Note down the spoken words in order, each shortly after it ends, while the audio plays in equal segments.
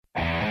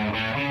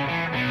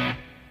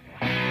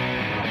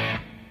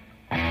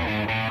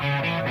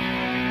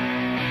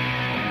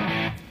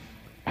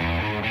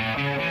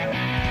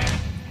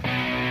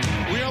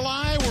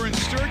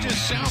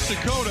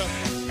Dakota.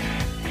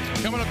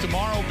 Coming up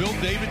tomorrow, Bill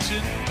Davidson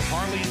of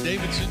Harley and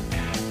Davidson.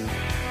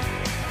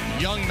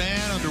 Young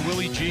man under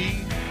Willie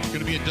G. Going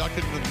to be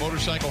inducted into the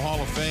Motorcycle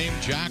Hall of Fame.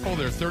 Jackal,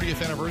 their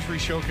 30th anniversary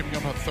show coming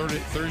up on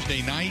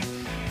Thursday night.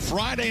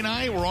 Friday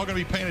night, we're all going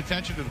to be paying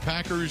attention to the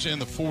Packers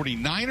and the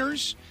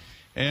 49ers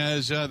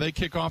as they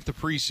kick off the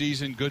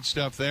preseason. Good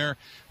stuff there.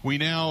 We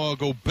now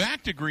go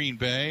back to Green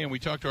Bay, and we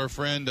talk to our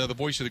friend, the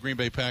voice of the Green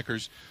Bay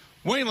Packers,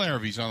 Wayne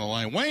Larrivee's on the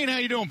line. Wayne, how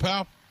you doing,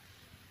 pal?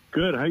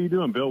 Good. How you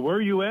doing, Bill? Where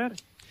are you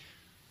at?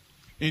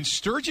 In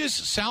Sturgis,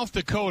 South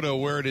Dakota,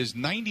 where it is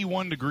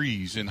 91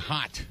 degrees and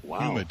hot,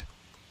 humid.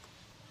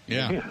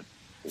 Yeah. Man.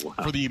 Wow.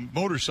 For the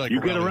motorcycle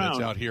rally around.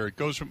 that's out here. It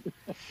goes from,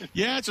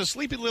 it's a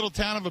sleepy little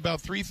town of about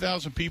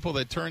 3,000 people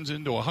that turns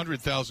into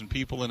 100,000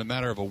 people in a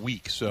matter of a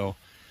week. So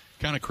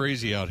kind of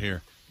crazy out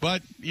here.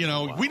 But,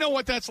 we know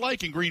what that's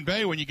like in Green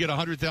Bay when you get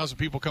 100,000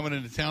 people coming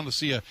into town to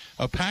see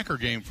a Packer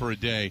game for a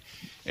day.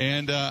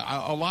 And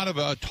a lot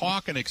of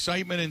talk and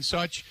excitement and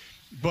such.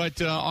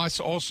 But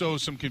also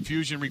some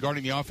confusion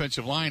regarding the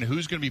offensive line.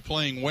 Who's going to be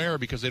playing where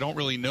because they don't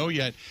really know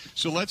yet.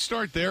 So let's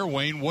start there,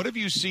 Wayne. What have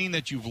you seen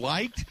that you've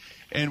liked,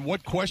 and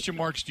what question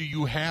marks do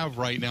you have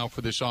right now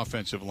for this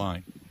offensive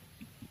line?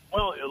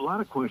 Well, a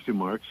lot of question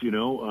marks.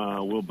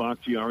 Will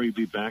Bakhtiari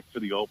be back for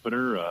the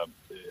opener?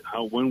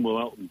 When will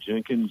Elton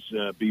Jenkins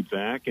be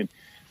back? And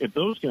if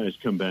those guys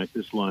come back,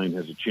 this line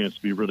has a chance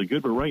to be really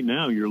good. But right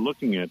now you're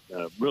looking at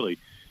really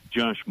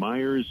Josh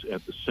Myers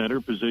at the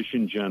center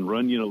position, John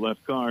Runyon at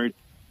left guard.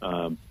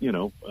 I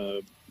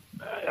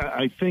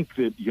think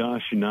that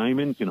Josh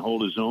Nyman can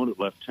hold his own at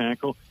left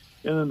tackle.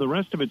 And then the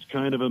rest of it's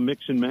kind of a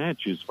mix and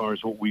match as far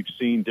as what we've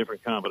seen,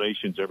 different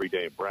combinations every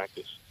day in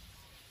practice.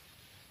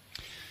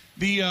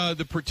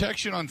 The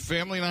protection on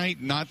family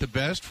night, not the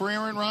best for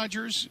Aaron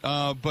Rodgers,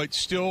 but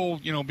still,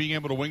 being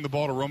able to wing the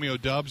ball to Romeo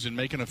Doubs and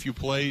making a few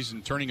plays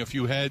and turning a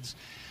few heads.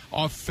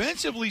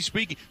 Offensively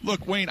speaking,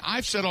 look, Wayne,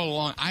 I've said all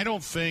along, I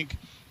don't think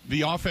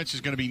the offense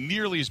is going to be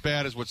nearly as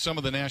bad as what some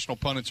of the national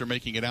pundits are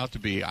making it out to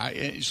be.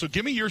 So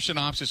give me your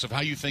synopsis of how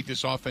you think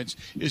this offense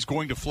is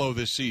going to flow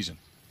this season.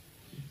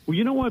 Well,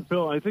 you know what,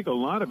 Bill? I think a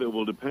lot of it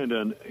will depend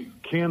on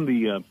can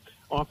the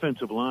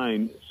offensive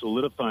line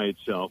solidify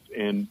itself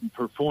and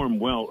perform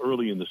well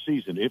early in the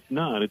season. If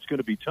not, it's going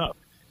to be tough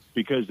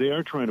because they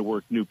are trying to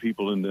work new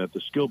people at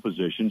the skill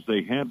positions.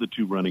 They have the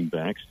two running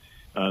backs.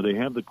 They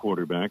have the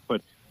quarterback,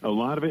 but a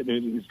lot of it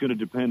is going to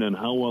depend on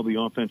how well the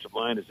offensive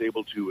line is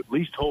able to at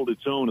least hold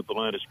its own at the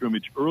line of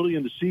scrimmage early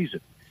in the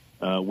season,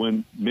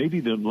 when maybe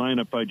the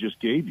lineup I just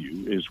gave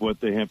you is what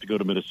they have to go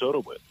to Minnesota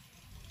with.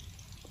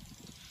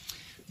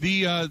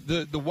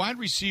 The wide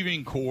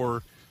receiving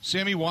core,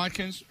 Sammy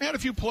Watkins, had a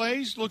few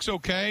plays, looks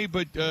okay,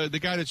 but the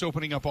guy that's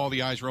opening up all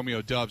the eyes,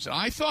 Romeo Doubs,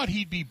 I thought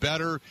he'd be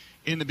better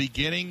in the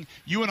beginning.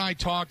 You and I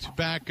talked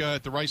back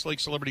at the Rice Lake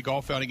Celebrity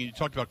Golf Outing, and you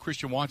talked about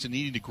Christian Watson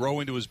needing to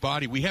grow into his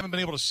body. We haven't been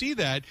able to see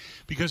that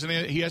because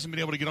he hasn't been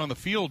able to get on the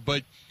field,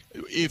 but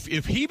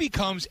if he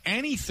becomes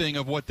anything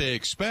of what they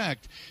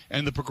expect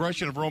and the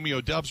progression of Romeo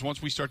Doubs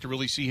once we start to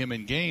really see him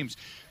in games,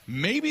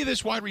 maybe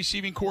this wide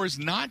receiving core is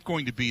not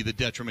going to be the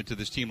detriment to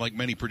this team like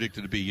many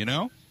predicted to be,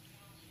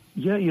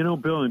 Yeah,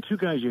 Bill, and two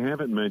guys you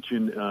haven't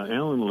mentioned,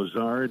 Alan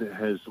Lazard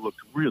has looked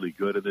really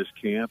good at this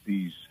camp.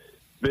 He's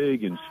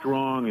big and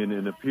strong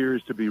and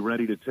appears to be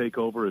ready to take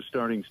over a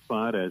starting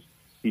spot as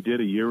he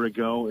did a year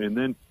ago. And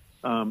then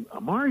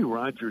Amari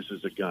Rodgers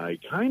is a guy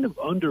kind of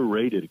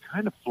underrated,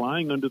 kind of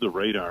flying under the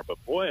radar. But,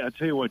 boy, I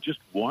tell you what, just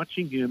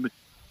watching him,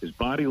 his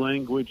body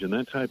language and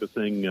that type of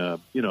thing, I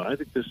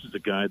think this is a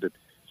guy that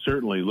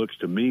certainly looks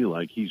to me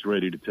like he's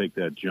ready to take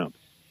that jump.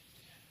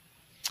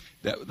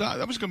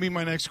 That was going to be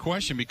my next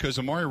question because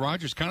Amari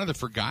Rodgers kind of the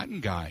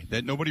forgotten guy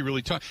that nobody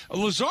really talks.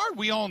 Lazard,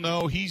 we all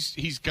know he's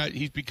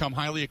become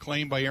highly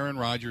acclaimed by Aaron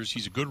Rodgers.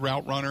 He's a good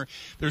route runner.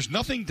 There's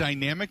nothing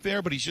dynamic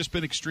there, but he's just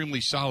been extremely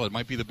solid.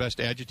 Might be the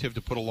best adjective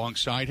to put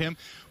alongside him.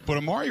 But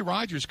Amari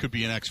Rodgers could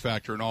be an X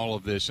factor in all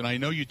of this. And I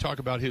know you talk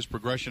about his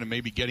progression and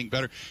maybe getting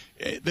better.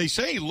 They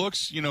say he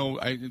looks,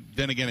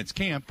 then again it's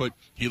camp, but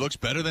he looks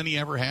better than he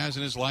ever has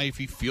in his life.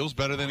 He feels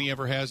better than he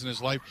ever has in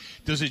his life.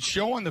 Does it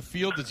show on the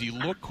field? Does he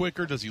look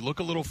quicker? Does he look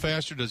a little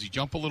faster? Does he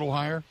jump a little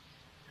higher?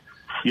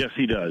 Yes,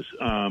 he does.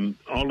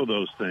 All of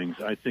those things.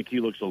 I think he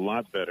looks a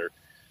lot better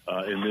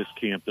in this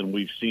camp than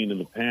we've seen in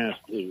the past,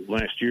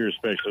 last year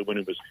especially, when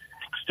it was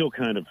still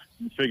kind of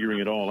figuring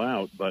it all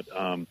out. But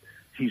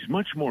he's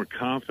much more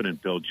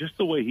confident, Bill, just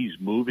the way he's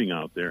moving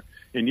out there.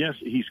 And, yes,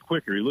 he's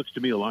quicker. He looks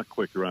to me a lot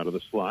quicker out of the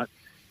slot.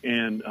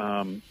 And,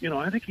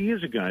 I think he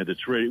is a guy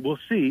that's ready. We'll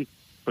see,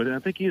 but I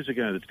think he is a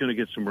guy that's going to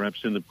get some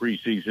reps in the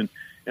preseason.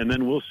 And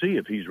then we'll see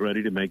if he's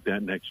ready to make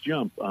that next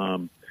jump.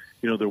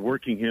 They're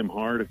working him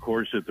hard, of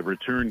course, at the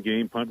return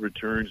game, punt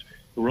returns.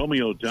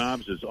 Romeo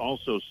Doubs is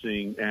also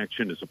seeing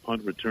action as a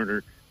punt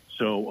returner.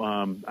 So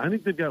I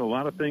think they've got a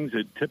lot of things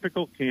at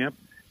typical camp.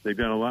 They've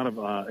got a lot of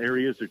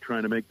areas they're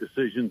trying to make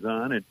decisions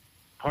on. And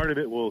part of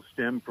it will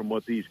stem from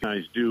what these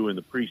guys do in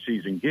the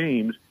preseason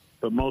games,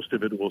 but most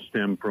of it will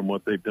stem from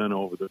what they've done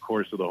over the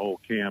course of the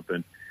whole camp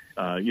and,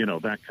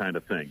 that kind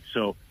of thing.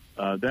 So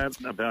that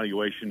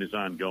evaluation is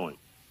ongoing.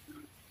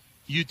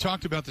 You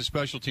talked about the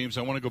special teams.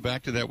 I want to go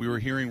back to that. We were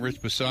hearing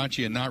Rich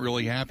Bisaccia not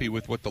really happy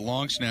with what the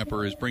long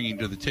snapper is bringing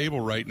to the table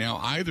right now,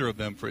 either of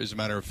them, as a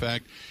matter of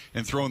fact,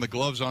 and throwing the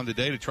gloves on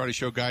today to try to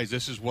show guys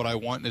this is what I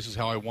want and this is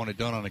how I want it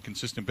done on a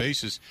consistent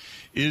basis.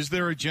 Is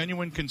there a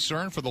genuine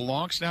concern for the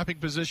long snapping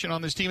position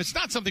on this team? It's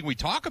not something we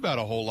talk about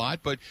a whole lot,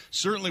 but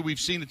certainly we've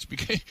seen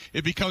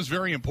it becomes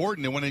very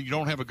important when you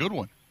don't have a good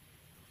one.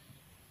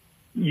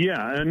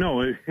 Yeah,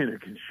 no, it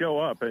can show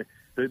up.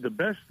 The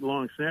best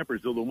long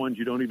snappers are the ones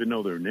you don't even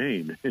know their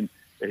name, and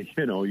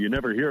you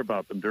never hear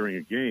about them during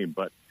a game.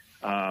 But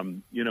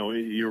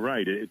you're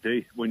right.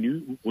 When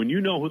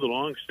you know who the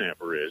long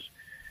snapper is,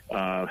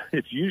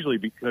 it's usually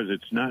because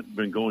it's not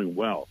been going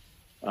well.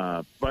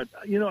 But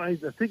I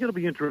think it'll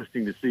be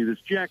interesting to see this.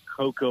 Jack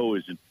Coco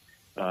is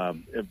a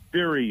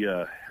very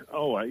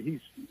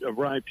he's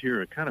arrived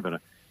here kind of in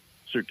a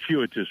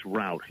circuitous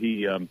route.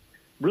 He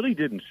really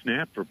didn't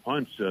snap for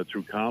punts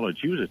through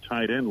college. He was a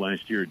tight end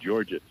last year at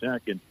Georgia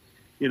Tech, and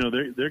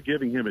they're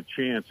giving him a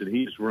chance, and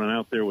he's run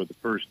out there with the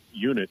first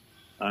unit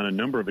on a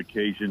number of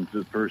occasions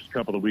the first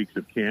couple of weeks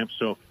of camp.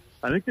 So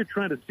I think they're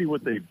trying to see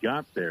what they've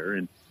got there,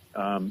 and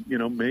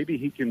maybe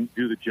he can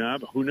do the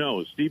job. Who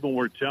knows? Stephen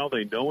Wertel,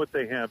 they know what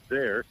they have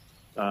there,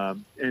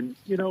 and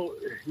you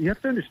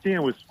have to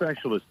understand with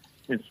specialists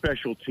and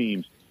special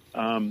teams,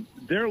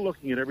 they're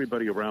looking at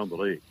everybody around the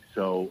league.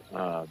 So,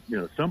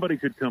 somebody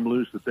could come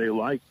loose that they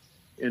like,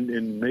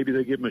 and maybe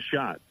they give them a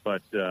shot.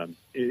 But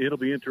it'll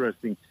be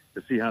interesting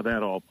to see how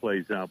that all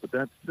plays out. But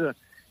that's,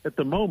 at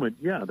the moment,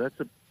 that's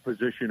a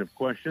position of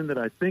question that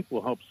I think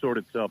will help sort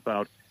itself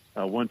out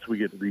once we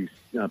get to these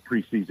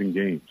preseason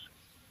games.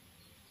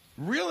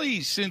 Really,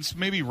 since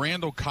maybe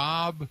Randall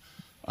Cobb,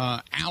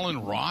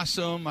 Allen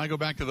Rossum, I go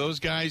back to those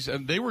guys,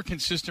 they were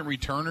consistent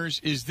returners.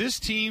 Is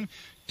this team...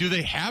 Do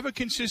they have a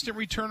consistent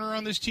returner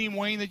on this team,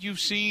 Wayne, that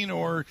you've seen,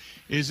 or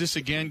is this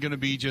again going to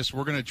be just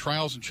we're going to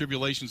trials and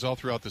tribulations all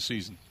throughout the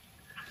season?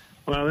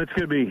 Well, it's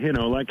going to be,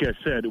 like I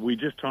said, we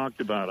just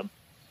talked about him,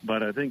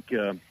 but I think,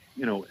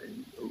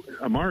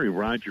 Amari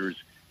Rodgers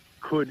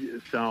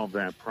could solve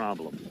that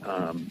problem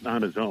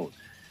on his own.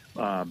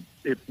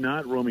 If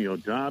not, Romeo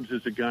Doubs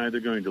is a guy they're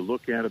going to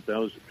look at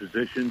those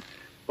positions,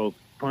 both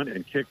punt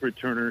and kick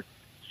returner.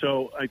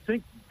 So I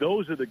think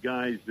those are the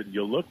guys that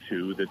you look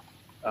to that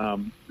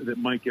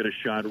might get a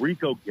shot.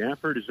 Rico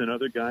Gafford is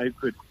another guy who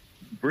could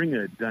bring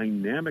a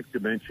dynamic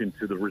dimension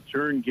to the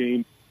return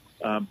game.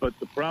 But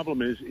the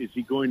problem is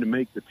he going to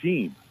make the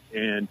team?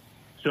 And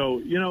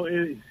so,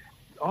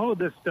 all of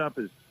this stuff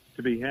is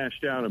to be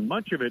hashed out. And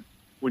much of it,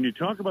 when you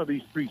talk about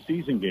these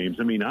preseason games,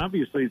 I mean,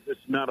 obviously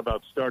it's not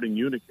about starting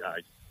unit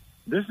guys.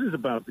 This is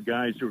about the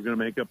guys who are going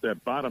to make up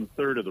that bottom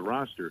third of the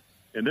roster.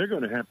 And they're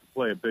going to have to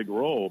play a big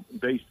role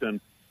based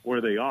on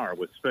where they are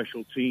with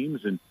special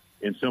teams and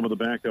some of the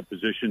backup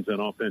positions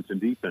on offense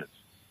and defense.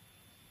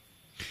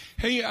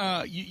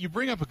 Hey, you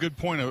bring up a good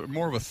point,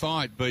 more of a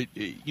thought, but,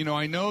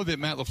 I know that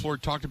Matt LaFleur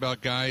talked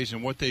about guys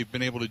and what they've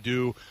been able to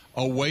do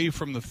away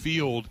from the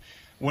field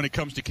when it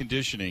comes to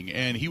conditioning,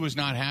 and he was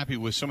not happy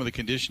with some of the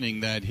conditioning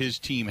that his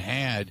team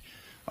had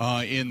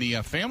in the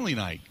family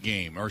night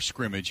game or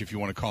scrimmage, if you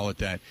want to call it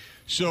that.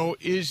 So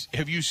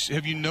have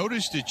you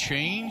noticed a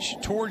change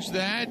towards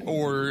that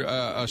or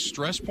a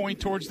stress point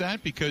towards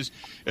that? Because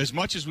as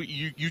much as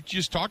you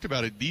just talked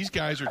about it, these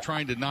guys are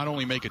trying to not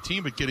only make a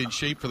team but get in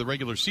shape for the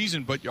regular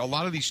season, but a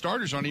lot of these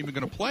starters aren't even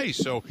going to play.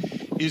 So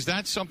is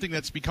that something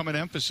that's become an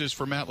emphasis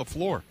for Matt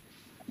LaFleur?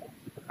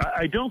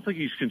 I don't think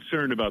he's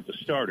concerned about the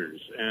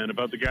starters and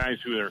about the guys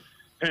who are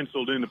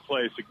penciled in to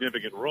play a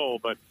significant role,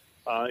 but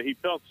he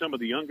felt some of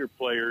the younger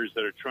players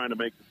that are trying to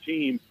make the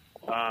team,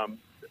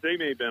 they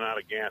may have been out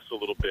of gas a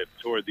little bit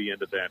toward the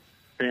end of that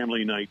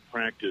family night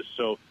practice.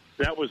 So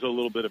that was a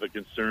little bit of a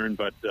concern.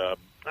 But,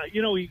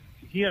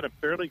 he had a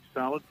fairly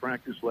solid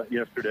practice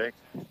yesterday,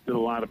 did a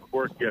lot of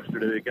work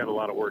yesterday. They got a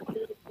lot of work in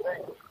today.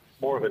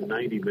 More of a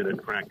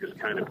 90-minute practice,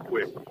 kind of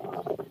quick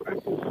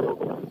practice.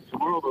 So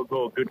tomorrow they'll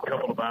go a good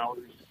couple of hours.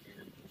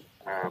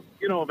 And,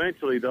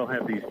 eventually they'll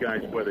have these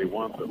guys where they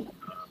want them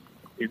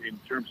in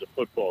terms of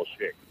football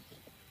shape.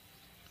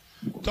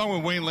 Talking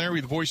with Wayne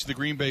Larrivee, the voice of the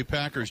Green Bay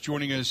Packers,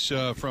 joining us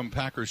from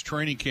Packers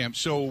training camp.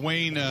 So,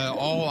 Wayne,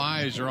 all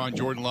eyes are on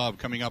Jordan Love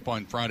coming up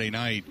on Friday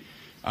night.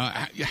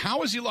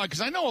 How is he like?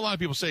 Because I know a lot of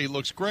people say he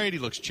looks great, he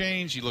looks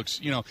changed, he looks,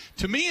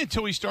 to me,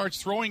 until he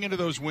starts throwing into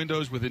those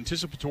windows with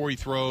anticipatory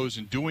throws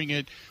and doing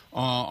it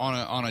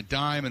on a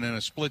dime and in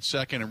a split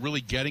second and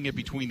really getting it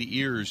between the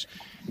ears,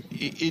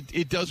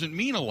 it doesn't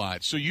mean a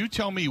lot. So you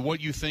tell me what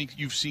you think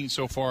you've seen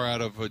so far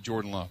out of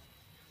Jordan Love.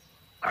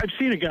 I've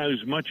seen a guy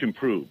who's much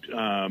improved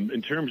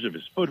in terms of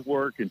his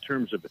footwork, in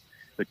terms of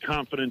the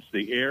confidence,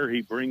 the air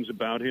he brings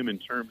about him, in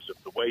terms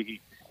of the way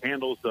he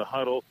handles the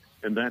huddle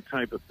and that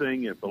type of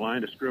thing, at the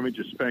line of scrimmage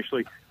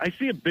especially. I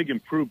see a big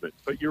improvement,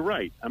 but you're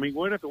right. I mean,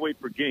 we're going to have to wait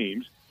for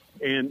games.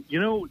 And,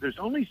 there's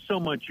only so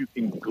much you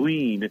can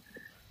glean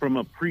from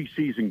a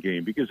preseason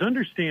game, because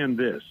understand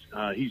this,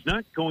 he's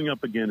not going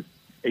up against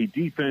a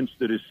defense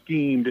that is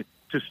schemed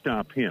to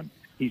stop him.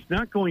 He's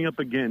not going up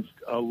against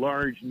a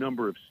large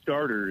number of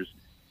starters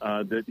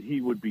that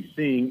he would be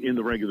seeing in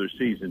the regular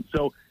season.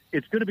 So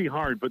it's going to be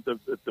hard, but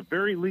at the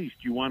very least,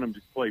 you want him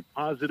to play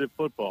positive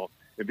football.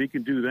 If he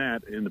can do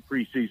that in the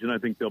preseason, I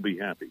think they'll be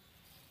happy.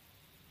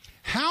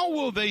 How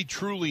will they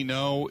truly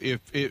know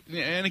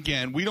and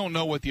again, we don't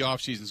know what the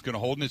offseason is going to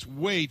hold, and it's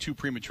way too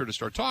premature to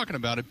start talking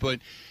about it, but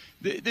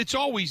it's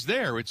always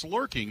there. It's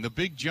lurking. The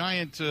big,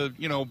 giant,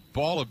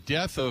 ball of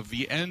death of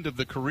the end of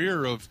the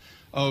career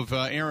of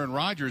Aaron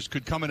Rodgers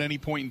could come at any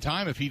point in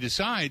time if he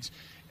decides,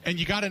 and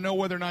you got to know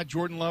whether or not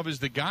Jordan Love is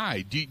the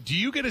guy. Do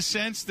you get a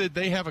sense that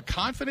they have a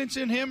confidence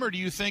in him, or do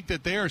you think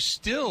that they are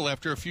still,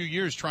 after a few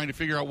years, trying to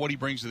figure out what he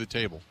brings to the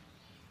table?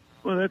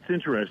 Well, that's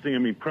interesting. I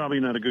mean,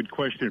 probably not a good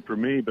question for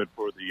me, but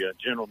for the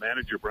general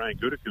manager, Brian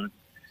Gutekunst,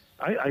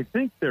 I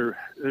think they're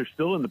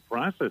still in the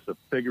process of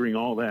figuring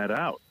all that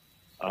out.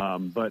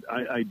 But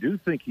I do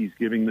think he's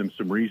giving them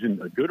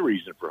a good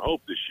reason for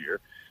hope this year,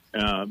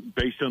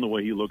 based on the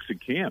way he looks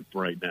at camp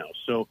right now.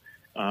 So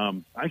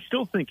I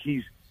still think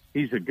he's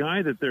a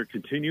guy that they're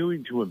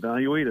continuing to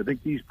evaluate. I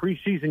think these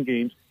preseason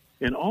games,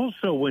 and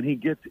also when he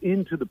gets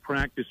into the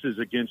practices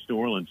against New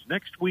Orleans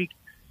next week,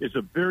 is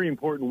a very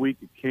important week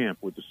at camp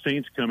with the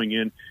Saints coming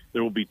in.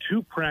 There will be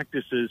 2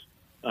 practices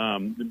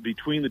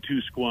between the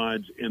 2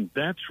 squads, and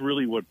that's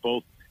really what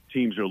both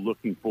teams are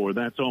looking for.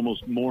 That's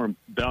almost more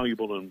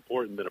valuable and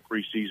important than a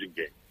preseason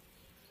game.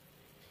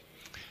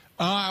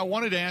 I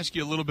wanted to ask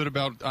you a little bit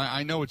about,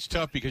 I know it's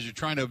tough because you're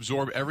trying to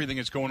absorb everything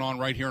that's going on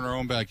right here in our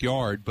own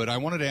backyard, but I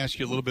wanted to ask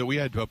you a little bit. We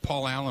had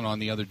Paul Allen on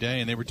the other day,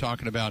 and they were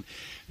talking about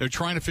they're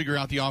trying to figure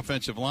out the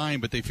offensive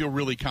line, but they feel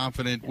really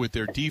confident with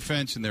their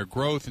defense and their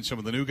growth and some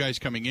of the new guys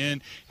coming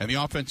in and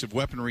the offensive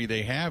weaponry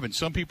they have. And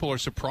some people are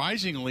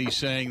surprisingly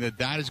saying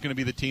that is going to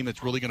be the team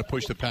that's really going to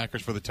push the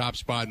Packers for the top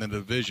spot in the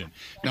division.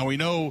 Now, we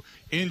know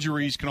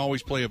injuries can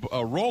always play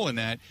a role in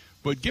that,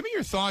 but give me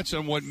your thoughts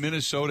on what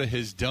Minnesota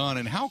has done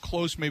and how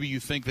close maybe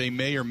you think they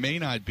may or may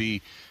not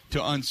be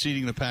to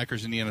unseating the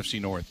Packers in the NFC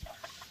North.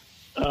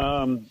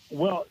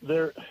 Well,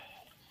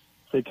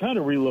 they kind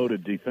of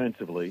reloaded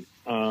defensively.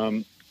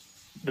 The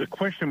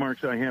question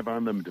marks I have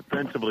on them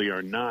defensively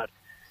are not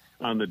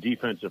on the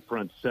defensive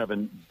front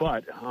 7,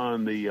 but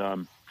on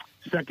the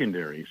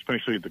secondary,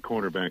 especially at the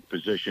cornerback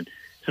position.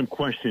 Some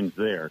questions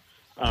there.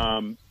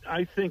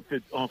 I think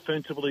that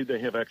offensively they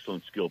have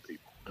excellent skill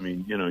people. I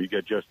mean, you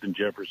got Justin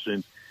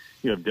Jefferson,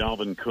 you have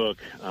Dalvin Cook,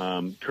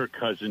 Kirk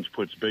Cousins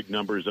puts big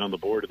numbers on the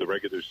board of the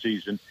regular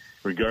season,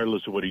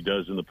 regardless of what he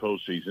does in the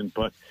postseason.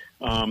 But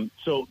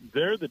so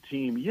they're the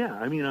team. Yeah,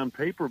 I mean, on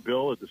paper,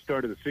 Bill, at the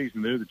start of the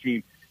season, they're the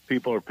team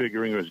people are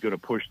figuring is going to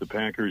push the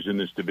Packers in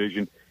this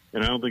division,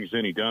 and I don't think there's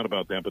any doubt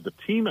about that. But the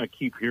team I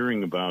keep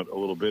hearing about a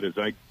little bit as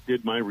I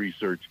did my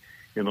research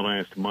in the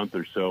last month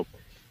or so,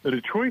 the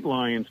Detroit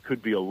Lions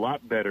could be a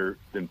lot better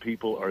than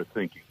people are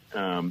thinking.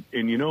 And,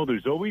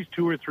 there's always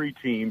 2 or 3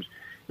 teams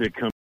that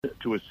come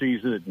to a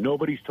season that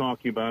nobody's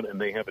talking about,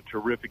 and they have a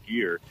terrific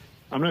year.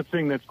 I'm not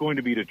saying that's going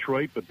to be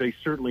Detroit, but they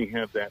certainly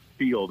have that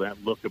feel,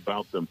 that look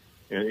about them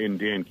in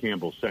Dan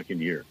Campbell's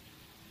second year.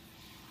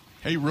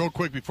 Hey, real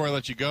quick before I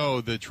let you go,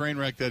 the train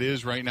wreck that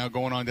is right now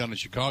going on down in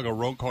Chicago,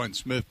 Roquan and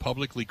Smith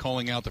publicly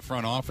calling out the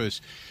front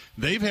office.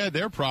 They've had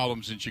their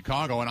problems in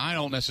Chicago, and I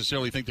don't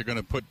necessarily think they're going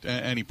to put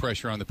any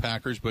pressure on the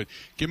Packers, but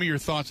give me your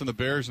thoughts on the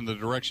Bears and the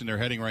direction they're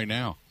heading right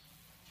now.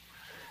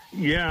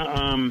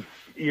 Yeah,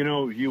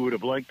 you would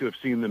have liked to have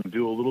seen them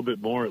do a little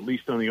bit more, at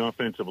least on the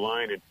offensive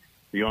line and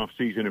the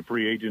offseason and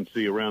free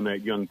agency around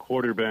that young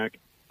quarterback.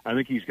 I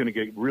think he's going to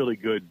get really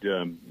good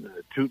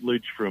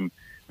tutelage from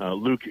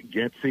Luke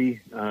Getsy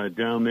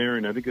down there,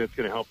 and I think that's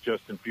going to help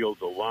Justin Fields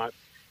a lot.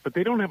 But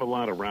they don't have a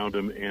lot around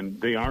him, and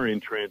they are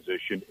in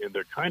transition, and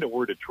they're kind of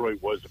where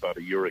Detroit was about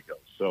a year ago.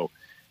 So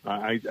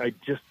I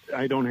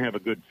don't have a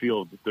good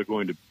feel that they're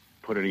going to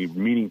put any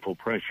meaningful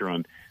pressure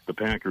on the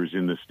Packers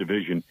in this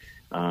division.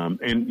 And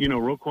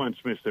Roquan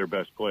Smith's their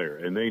best player,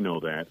 and they know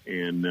that,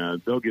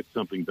 and they'll get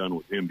something done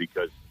with him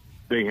because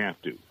they have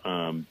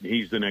to.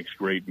 He's the next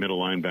great middle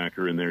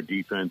linebacker in their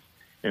defense,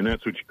 and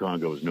that's what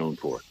Chicago is known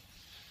for.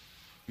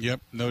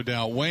 Yep, no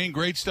doubt. Wayne,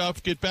 great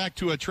stuff. Get back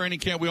to a training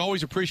camp. We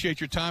always appreciate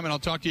your time, and I'll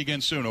talk to you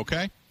again soon,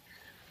 okay?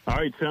 All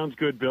right, sounds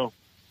good, Bill.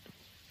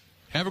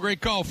 Have a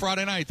great call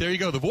Friday night. There you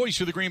go. The voice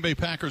of the Green Bay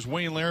Packers,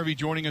 Wayne Larrivee,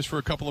 joining us for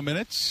a couple of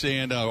minutes,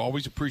 and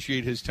always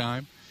appreciate his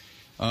time.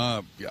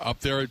 Up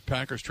there at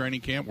Packers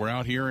training camp. We're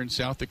out here in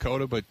South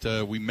Dakota,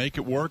 but we make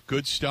it work.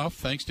 Good stuff.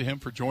 Thanks to him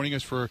for joining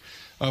us for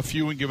a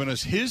few and giving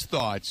us his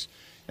thoughts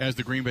as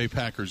the Green Bay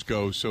Packers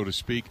go, so to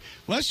speak.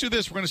 Let's do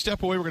this. We're going to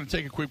step away. We're going to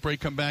take a quick break,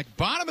 come back.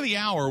 Bottom of the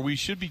hour, we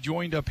should be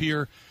joined up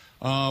here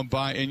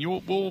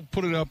we'll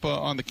put it up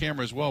on the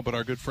camera as well, but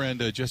our good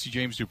friend Jesse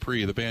James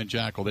Dupree, the band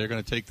Jackal, they're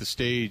going to take the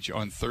stage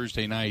on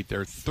Thursday night.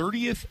 Their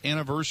 30th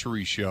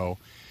anniversary show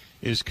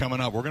is coming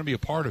up. We're going to be a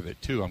part of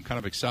it, too. I'm kind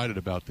of excited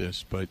about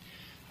this, but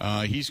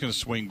he's going to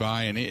swing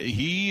by, and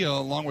he,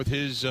 along with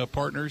his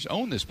partners,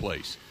 own this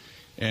place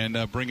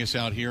and bring us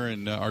out here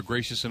and are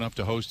gracious enough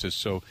to host us.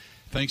 So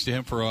thanks to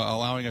him for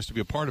allowing us to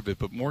be a part of it,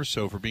 but more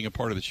so for being a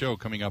part of the show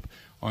coming up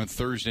on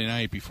Thursday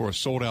night before a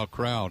sold-out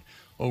crowd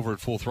over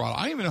at Full Throttle.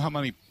 I don't even know how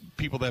many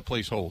people that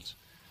place holds.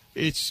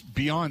 It's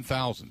beyond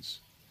thousands.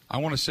 I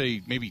want to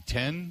say maybe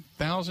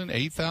 10,000,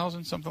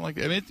 8,000, something like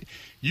that. I mean,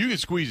 you can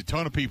squeeze a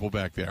ton of people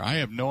back there. I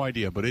have no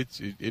idea, but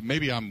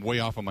maybe I'm way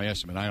off on my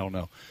estimate. I don't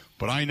know.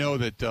 But I know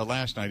that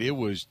last night it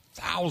was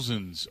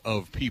thousands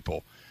of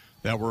people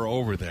that were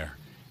over there.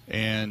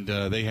 And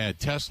they had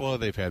Tesla,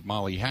 they've had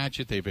Molly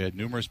Hatchet, they've had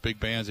numerous big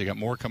bands. They got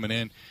more coming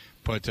in.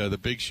 But the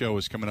big show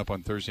is coming up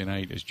on Thursday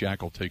night as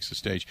Jackal takes the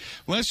stage.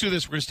 Let's do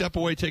this. We're going to step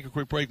away, take a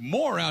quick break.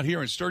 More out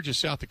here in Sturgis,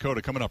 South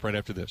Dakota, coming up right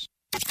after this.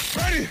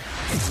 Ready?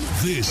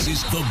 This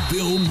is the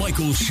Bill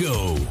Michaels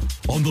Show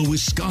on the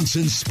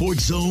Wisconsin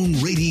Sports Zone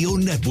Radio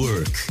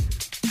Network.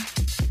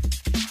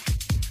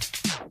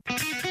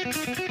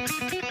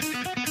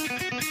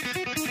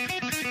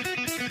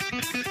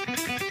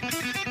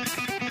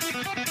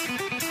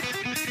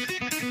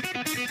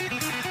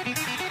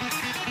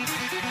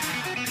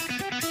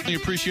 We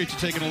appreciate you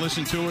taking a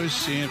listen to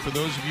us, and for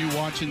those of you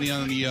watching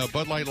on the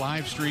Bud Light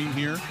live stream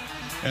here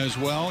as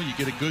well, you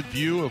get a good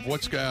view of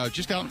what's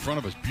just out in front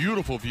of us.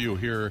 Beautiful view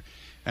here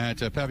at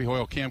Pappy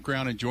Hoyle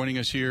Campground, and joining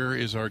us here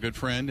is our good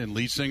friend and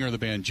lead singer of the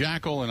band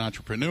Jackal, an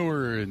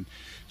entrepreneur, and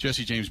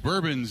Jesse James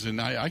Bourbons,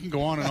 and I can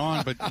go on and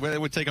on, but it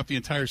would take up the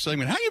entire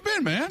segment. How you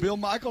been, man? Bill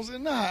Michaels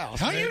in the house.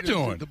 How you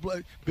doing?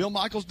 Bill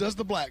Michaels does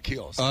the Black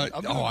Hills. I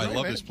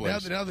love this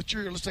place. Now that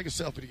you're here, let's take a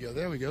selfie together.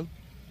 There we go.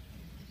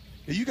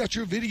 You got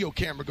your video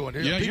camera going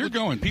here. Yeah, you're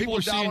going. People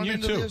are seeing you,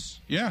 too.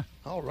 This? Yeah.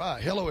 All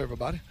right. Hello,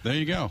 everybody. There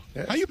you go.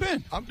 Yes. How you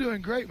been? I'm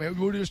doing great, man.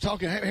 We were just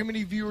talking. How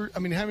many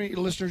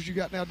listeners you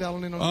got now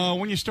dialing in on?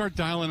 When you start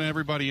dialing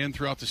everybody in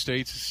throughout the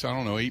states, it's, I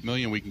don't know, 8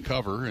 million we can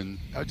cover. And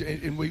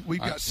we've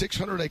got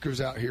 600 acres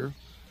out here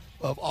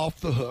of Off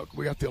the Hook.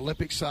 We got the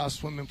Olympic-sized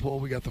swimming pool.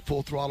 We got the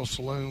Full Throttle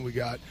Saloon. We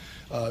got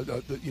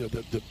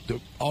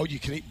the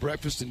all-you-can-eat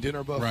breakfast and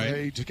dinner buffet.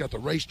 Right. Just got the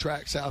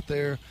racetracks out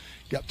there.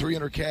 Got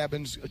 300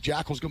 cabins.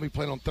 Jackal's going to be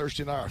playing on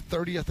Thursday night, our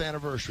 30th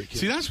anniversary. Kid.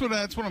 See, that's what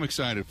I'm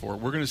excited for.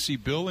 We're going to see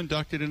Bill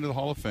inducted into the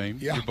Hall of Fame.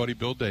 Yeah. Your buddy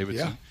Bill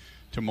Davidson. Yeah.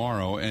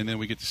 Tomorrow, and then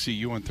we get to see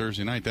you on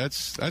Thursday night.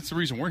 That's the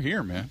reason we're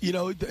here, man. You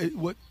know,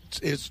 what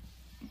is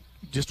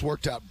just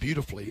worked out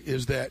beautifully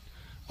is that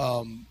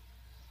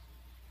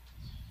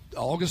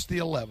August the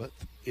 11th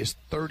is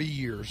 30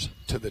 years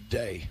to the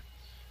day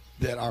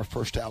that our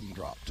first album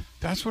dropped.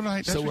 That's what I.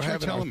 That's so what we're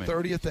having our me.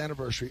 30th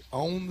anniversary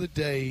on the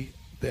day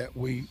that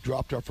we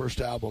dropped our first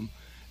album,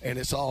 and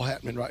it's all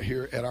happening right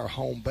here at our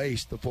home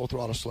base, the Full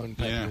Throttle Saloon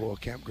Pappy Hoyle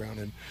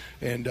Campground,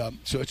 and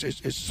so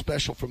it's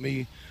special for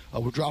me.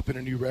 We're dropping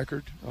a new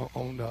record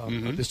on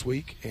this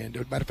week, and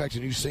as a matter of fact, a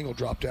new single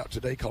dropped out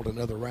today called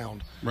 "Another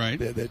Round." Right.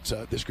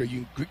 That's great.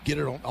 You can get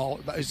it on all.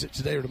 Is it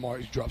today or tomorrow?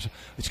 It drops.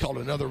 It's called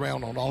 "Another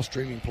Round" on all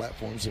streaming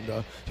platforms, and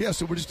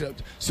so we're just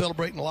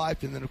celebrating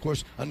life, and then of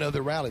course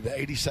another rally, the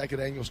 82nd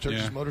annual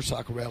Sturgis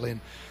Motorcycle Rally,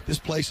 and this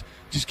place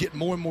just getting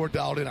more and more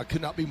dialed in. I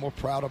could not be more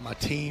proud of my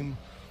team.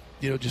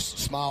 You know, just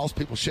smiles,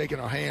 people shaking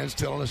our hands,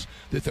 telling us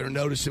that they're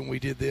noticing we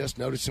did this,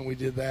 noticing we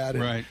did that,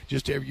 and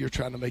just every year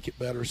trying to make it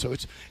better. So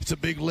it's a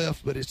big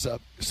lift, but it's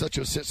such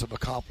a sense of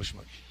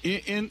accomplishment.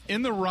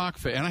 In the rock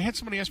phase, and I had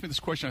somebody ask me this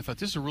question. I thought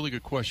this is a really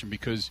good question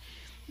because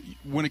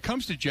when it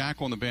comes to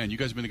Jackal and the band, you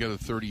guys have been together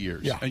 30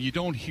 years, and you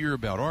don't hear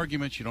about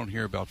arguments, you don't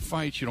hear about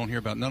fights, you don't hear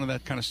about none of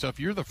that kind of stuff.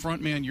 You're the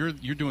front man. You're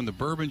doing the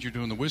bourbons, you're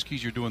doing the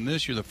whiskeys, you're doing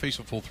this. You're the face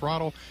of Full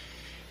Throttle.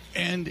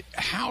 And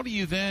how do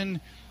you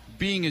then,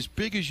 being as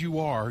big as you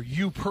are,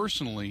 you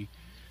personally,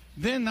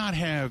 then not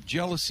have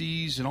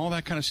jealousies and all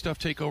that kind of stuff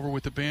take over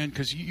with the band?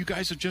 Because you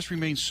guys have just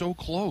remained so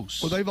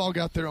close. Well, they've all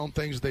got their own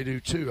things they do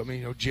too. I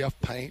mean, Jeff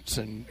paints,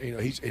 and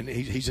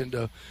he's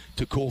into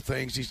cool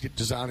things. He's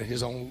designing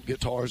his own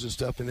guitars and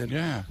stuff. And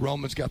then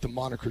Roman's got the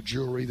moniker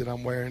jewelry that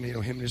I'm wearing.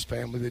 Him and his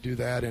family, they do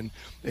that. And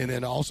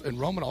then also, and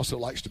Roman also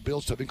likes to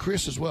build stuff. And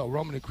Chris as well.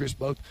 Roman and Chris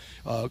both.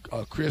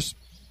 Chris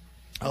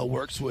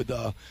works with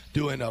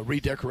doing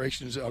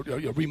redecorations,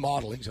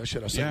 remodelings, I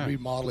should have said,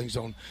 remodelings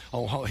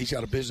on how he's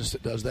got a business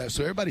that does that.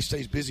 So everybody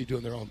stays busy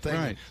doing their own thing.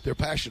 Right. They're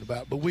passionate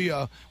about it. But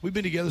we've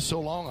been together so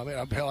long. I mean,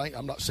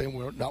 I'm not saying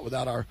we're not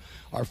without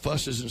our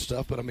fusses and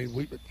stuff, but I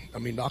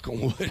mean, knock on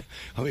wood.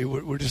 I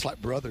mean, we're just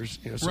like brothers.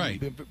 So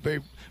we've been very,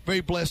 very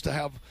blessed to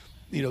have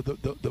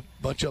the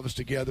bunch of us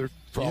together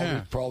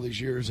for all these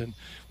years. And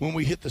when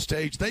we hit the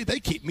stage, they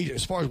keep me,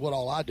 as far as what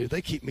all I do,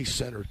 they keep me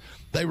centered.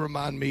 They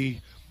remind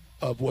me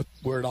of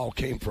where it all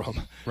came from,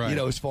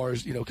 as far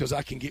as, because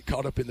I can get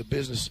caught up in the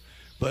business,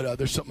 but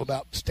there's something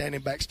about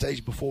standing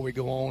backstage before we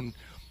go on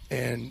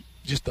and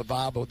just the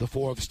vibe of the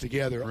four of us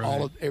together.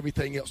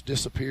 Everything else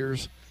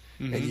disappears,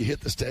 and you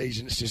hit the stage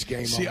and it's just game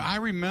on. See, I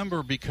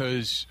remember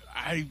because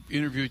I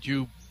interviewed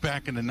you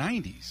back in the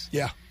 90s.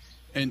 Yeah.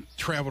 And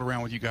traveled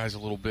around with you guys a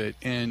little bit,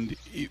 and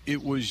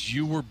it was,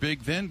 you were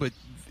big then, but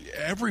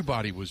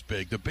everybody was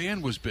big. The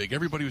band was big.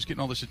 Everybody was getting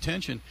all this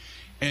attention.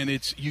 And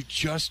you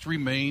just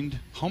remained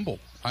humble,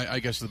 I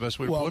guess is the best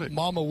way to put it.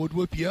 Mama would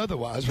whip you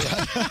otherwise,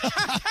 right?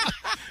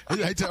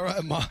 That's all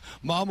right.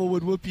 Mama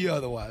would whip you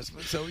otherwise.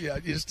 So, yeah,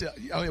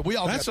 we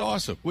all. That's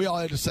awesome. We all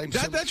had the same.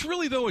 That's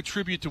really, though, a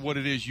tribute to what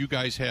it is you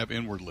guys have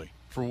inwardly.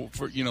 For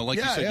like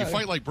you said, you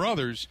fight like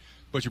brothers,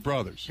 but you're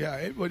brothers. Yeah,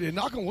 and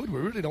knock on wood, we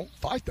really don't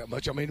fight that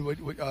much. I mean,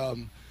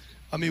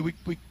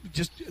 we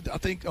just, I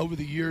think over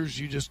the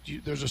years,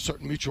 there's a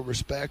certain mutual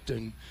respect,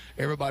 and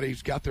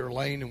everybody's got their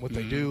lane and what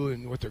they do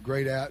and what they're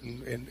great at,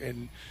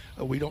 and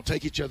we don't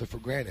take each other for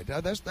granted.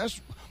 Now,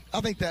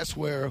 I think that's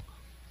where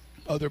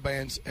other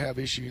bands have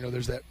issue.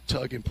 There's that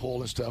tug and pull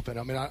and stuff. And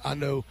I mean, I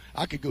know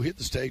I could go hit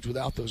the stage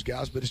without those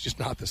guys, but it's just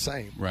not the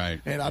same. Right.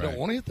 And I don't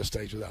want to hit the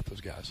stage without those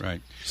guys.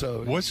 Right.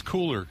 So what's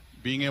cooler,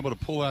 being able to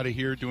pull out of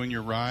here, doing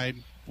your ride,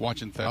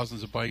 watching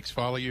thousands of bikes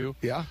follow you,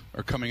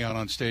 or coming out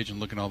on stage and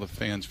looking at all the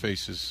fans'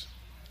 faces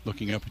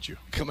looking up at you?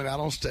 Coming out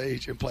on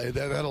stage and playing.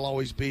 That'll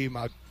always be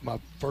my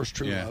first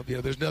true love.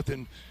 There's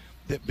nothing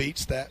that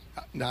beats that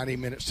 90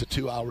 minutes to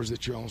 2 hours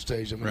that you're on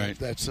stage. I mean,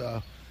 that's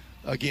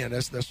again,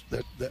 that's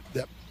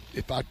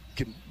if I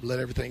can let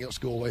everything else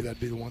go away, that'd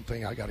be the one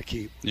thing I got to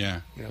keep.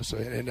 Yeah. So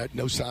and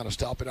no sign of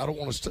stopping. I don't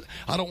want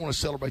to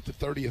celebrate the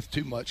 30th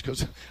too much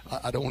because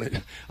I don't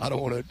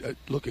want to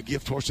look a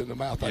gift horse in the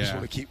mouth. I just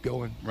want to keep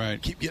going. Right.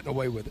 Keep getting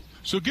away with it.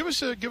 So give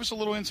us a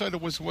little insight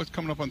of what's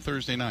coming up on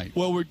Thursday night.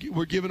 Well,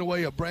 we're giving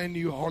away a brand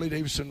new Harley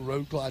Davidson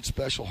Road Glide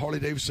special. Harley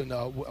Davidson.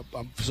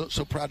 I'm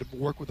so proud to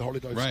work with the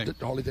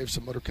Harley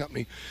Davidson Motor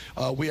Company.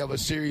 We have a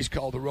series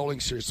called the Rolling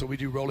Series. So we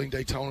do Rolling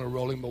Daytona,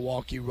 Rolling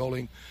Milwaukee,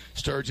 Rolling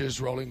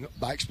Sturgis, Rolling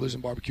Bikes, Blues,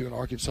 and Barbecue in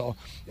Arkansas,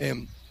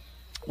 and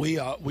we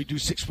do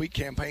 6-week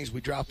campaigns.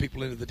 We drive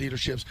people into the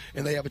dealerships,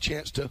 and they have a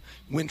chance to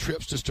win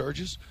trips to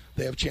Sturgis.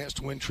 They have a chance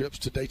to win trips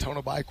to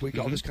Daytona Bike Week,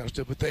 all this kind of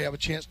stuff. But they have a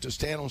chance to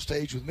stand on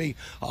stage with me.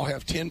 I'll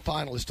have 10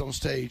 finalists on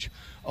stage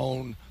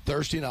on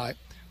Thursday night.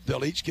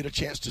 They'll each get a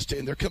chance to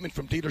stand. They're coming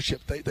from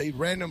dealerships. They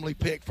randomly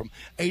pick from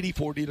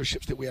 84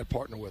 dealerships that we had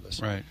partner with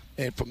us. Right.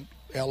 And from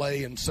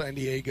L.A. and San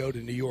Diego to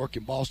New York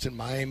and Boston,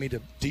 Miami to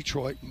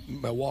Detroit,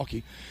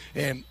 Milwaukee.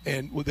 And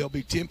there'll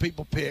be 10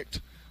 people picked.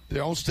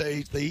 They're on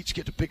stage. They each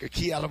get to pick a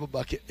key out of a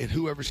bucket, and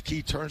whoever's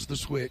key turns the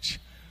switch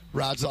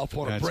rides off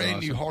on a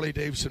brand new Harley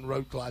Davidson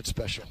Road Glide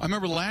special. I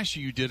remember last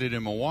year you did it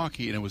in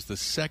Milwaukee, and it was the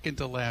second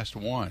to last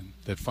one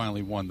that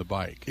finally won the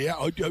bike. Yeah,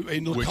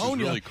 in Laconia, which is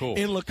really cool.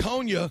 In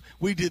Laconia,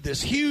 we did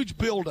this huge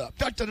build-up.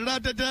 We're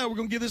going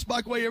to give this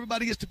bike away.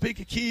 Everybody gets to pick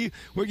a key.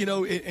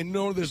 And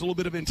know there's a little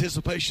bit of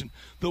anticipation.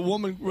 The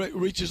woman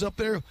reaches up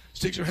there,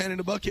 sticks her hand in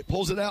the bucket,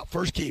 pulls it out,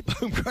 first key,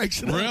 boom,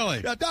 cranks it up.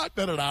 Really?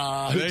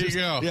 There you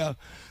go. Yeah.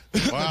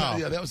 Wow.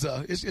 Yeah, that was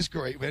it's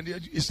great, man.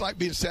 It's like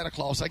being Santa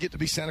Claus. I get to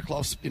be Santa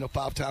Claus,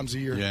 5 times a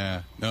year.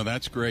 Yeah, no,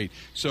 that's great.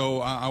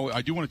 So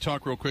I do want to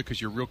talk real quick because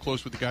you're real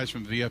close with the guys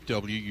from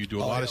VFW. You do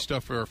a lot of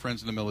stuff for our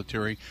friends in the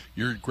military.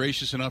 You're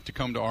gracious enough to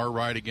come to our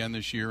ride again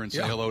this year and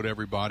say hello to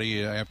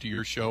everybody after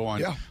your show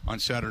on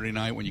Saturday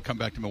night when you come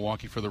back to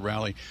Milwaukee for the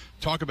rally.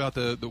 Talk about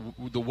the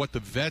what the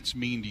vets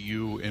mean to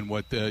you and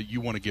what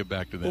you want to give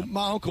back to them. Well,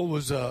 my uncle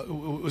was a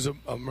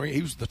Marine.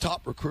 He was the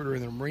top recruiter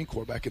in the Marine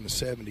Corps back in the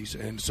 70s,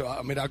 and so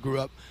I grew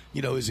up,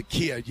 as a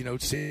kid,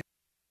 seeing.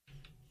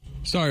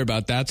 Sorry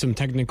about that. Some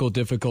technical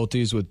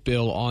difficulties with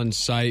Bill on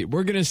site.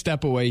 We're going to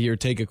step away here,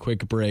 take a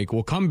quick break.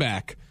 We'll come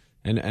back,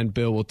 and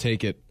Bill will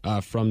take it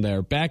from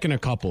there. Back in a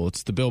couple.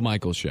 It's the Bill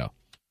Michaels Show.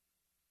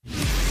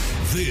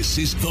 This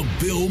is the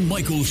Bill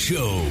Michaels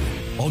Show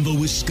on the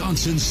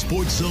Wisconsin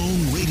Sports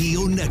Zone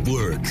Radio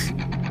Network.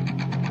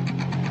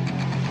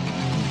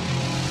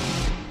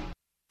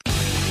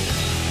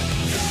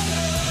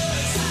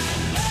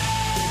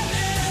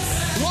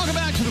 Welcome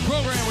back to the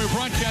program. We're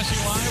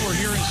broadcasting live. We're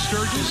here in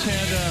Sturgis.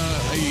 Had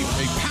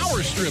a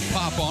power strip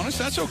pop on us.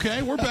 That's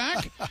okay. We're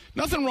back.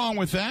 Nothing wrong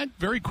with that.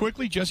 Very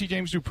quickly, Jesse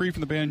James Dupree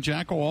from the band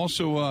Jackal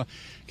also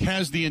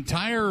has the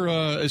entire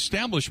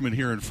establishment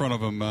here in front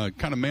of him,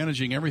 kind of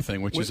managing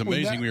everything, which is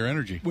amazing with your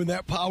energy. When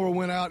that power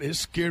went out, it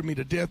scared me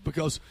to death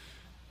because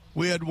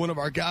we had one of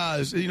our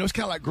guys, it's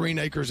kind of like Green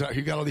Acres out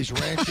here. You got all these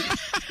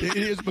ranchers. It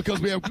is because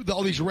we have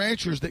all these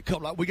ranchers that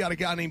come. Like we got a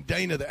guy named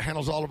Dana that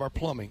handles all of our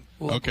plumbing.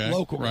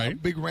 Local,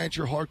 right? Big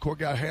rancher, hardcore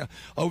guy.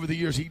 Over the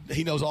years,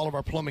 he knows all of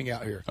our plumbing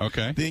out here.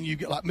 Okay. Then you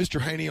get like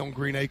Mr. Haney on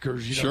Green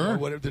Acres. Sure. Or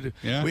whatever to do.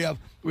 Yeah.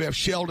 We have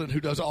Sheldon who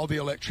does all the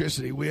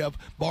electricity. We have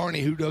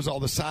Barney who does all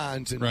the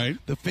signs and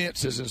the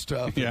fences and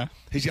stuff. Yeah.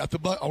 He's got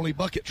the only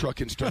bucket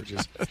truck in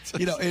Sturgis.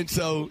 And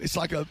so it's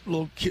like a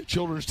little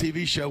children's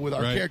TV show with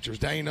our characters: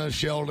 Dana,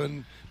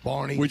 Sheldon,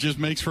 Barney, which just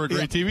makes for a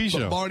great TV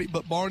show.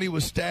 But Barney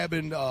was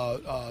stabbing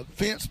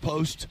fence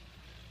post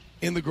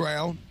in the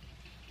ground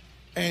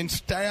and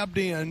stabbed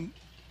in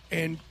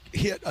and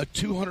hit a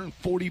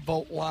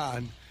 240-volt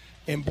line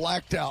and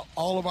blacked out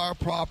all of our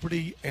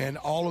property and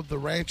all of the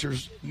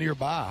ranchers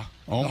nearby.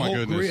 Oh, my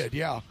goodness. The whole grid,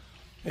 yeah.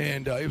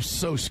 And it was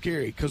so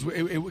scary because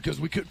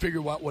we couldn't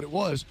figure out what it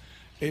was.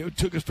 It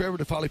took us forever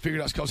to finally figure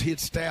it out because he had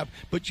stabbed.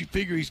 But you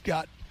figure he's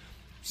got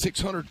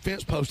 600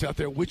 fence posts out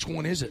there. Which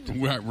one is it?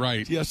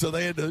 Right. Yeah, so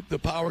they had the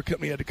power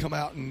company had to come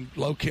out and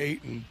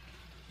locate and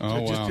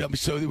Oh, wow.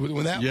 So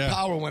when that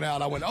power went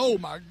out, I went, oh,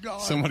 my God.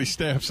 Somebody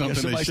stabbed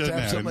something they shouldn't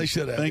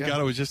have. Thank God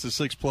it was just a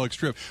 6-plug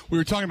strip. We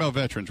were talking about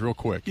veterans real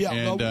quick. Yeah,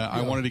 and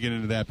I wanted to get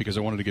into that because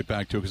I wanted to get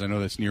back to it because I know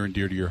that's near and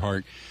dear to your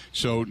heart.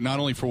 So not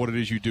only for what it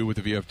is you do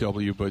with the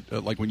VFW,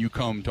 but like when you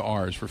come to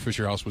ours for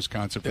Fisher House,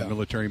 Wisconsin, for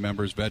military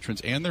members,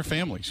 veterans, and their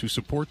families who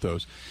support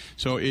those.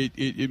 So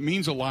it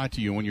means a lot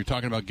to you when you're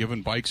talking about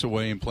giving bikes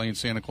away and playing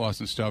Santa Claus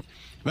and stuff.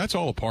 That's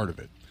all a part of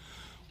it.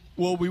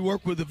 Well, we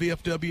work with the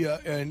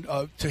VFW and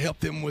to help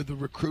them with the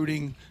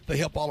recruiting. They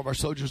help all of our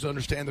soldiers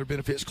understand their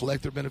benefits,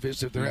 collect their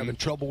benefits if they're having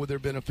trouble with their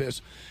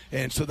benefits,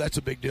 and so that's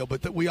a big deal.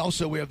 But we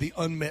have the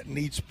Unmet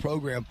Needs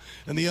Program,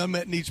 and the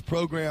Unmet Needs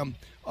Program,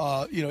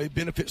 it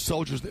benefits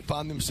soldiers that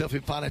find themselves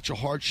in financial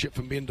hardship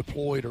from being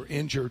deployed or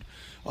injured,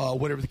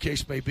 whatever the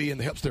case may be, and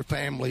it helps their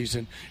families.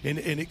 And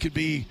it could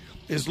be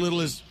as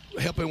little as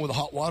helping with a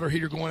hot water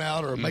heater going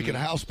out, or making a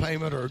house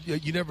payment, or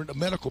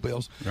medical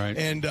bills, right?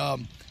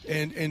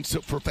 And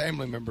so for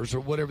family members or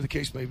whatever the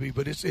case may be.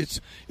 But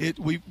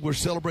we're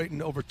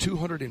celebrating over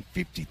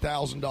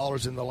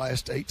 $250,000 in the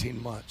last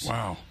 18 months.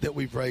 Wow. That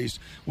we've raised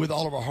with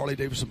all of our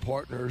Harley-Davidson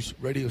partners,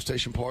 radio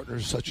station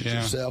partners such as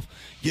yourself,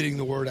 getting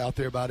the word out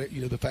there about it.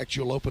 The fact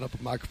you'll open up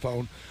a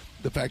microphone,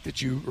 the fact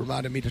that you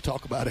reminded me to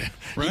talk about it,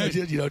 right?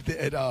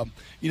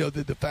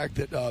 The fact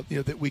that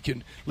that we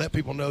can let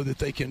people know that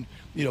they can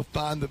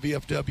find the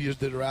VFWs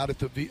that are out at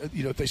the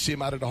if they see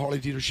them out at a Harley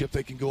dealership,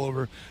 they can go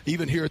over.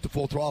 Even here at the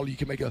Full Throttle, you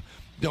can make a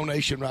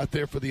donation right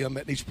there for the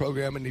Unmet Needs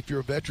Program. And if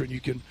you're a veteran, you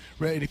can.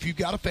 And if you've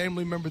got a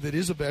family member that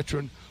is a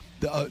veteran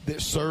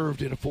that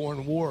served in a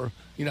foreign war,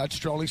 I'd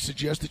strongly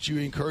suggest that you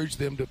encourage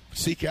them to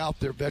seek out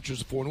their veterans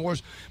of foreign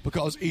wars,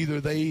 because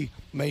either they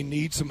may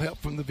need some help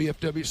from the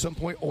VFW at some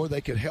point, or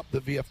they could help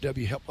the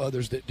VFW help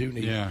others that do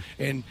need it.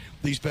 And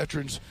these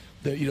veterans,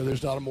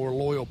 there's not a more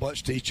loyal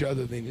bunch to each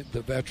other than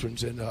the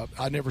veterans. And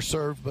I never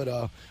served, but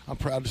I'm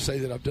proud to say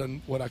that I've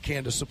done what I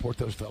can to support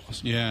those fellows.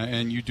 Yeah,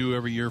 and you do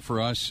every year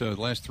for us. The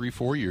last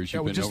 3-4 years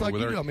you've been just over like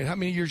with you. I mean, how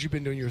many years you've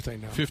been doing your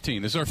thing now?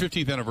 15. This is our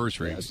 15th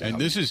anniversary. Yes,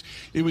 and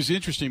it was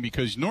interesting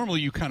because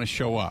normally you kind of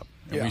show up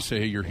and we say,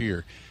 hey, you're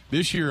here.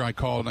 This year I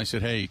called and I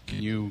said, hey,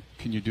 can you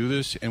do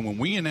this? And when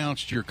we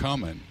announced you're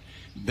coming,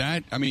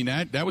 that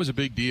was a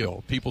big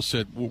deal. People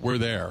said, we're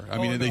there.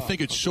 They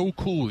think it's so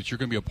cool that you're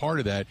going to be a part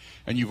of that,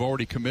 and you've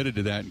already committed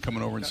to that and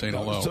coming over and saying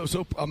hello.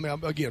 So I'm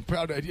again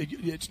proud.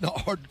 It's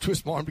not hard to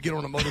twist my arm to get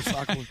on a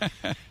motorcycle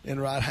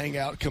and ride, hang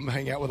out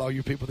with all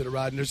you people that are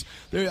riding.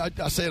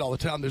 I say it all the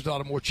time. There's not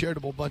a more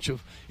charitable bunch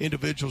of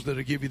individuals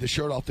that'll give you the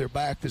shirt off their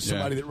back than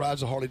somebody that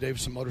rides a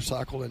Harley-Davidson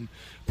motorcycle, and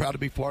proud to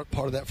be part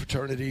of that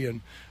fraternity.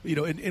 And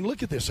and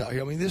look at this out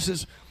here. I mean, this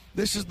is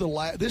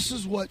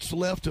what's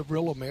left of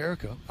real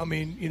America. I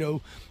mean,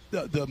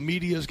 the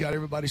media's got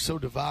everybody so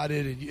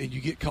divided, and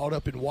you get caught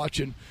up in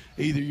watching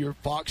either your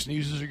Fox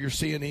Newses or your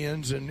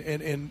CNNs,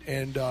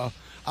 and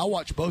I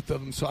watch both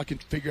of them so I can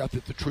figure out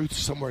that the truth is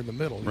somewhere in the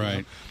middle.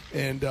 Right.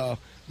 And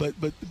but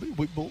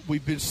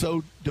we've been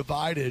so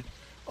divided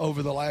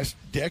over the last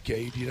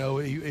decade,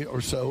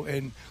 or so,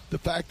 and the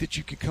fact that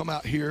you can come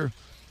out here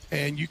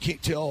and you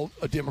can't tell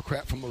a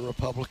Democrat from a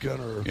Republican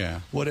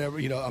or whatever,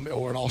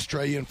 or an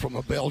Australian from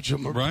a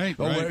Belgium, or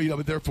whatever,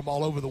 but they're from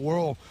all over the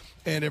world,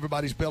 and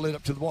everybody's bellying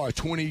up to the bar. A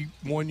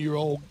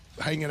 21-year-old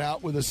hanging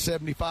out with a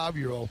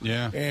 75-year-old,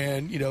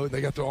 and they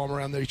got their arm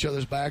around each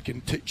other's back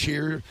and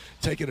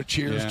taking a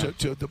cheers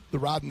to the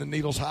Riding the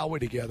Needles Highway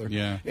together,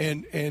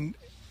 and.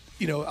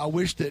 I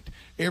wish that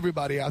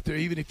everybody out there,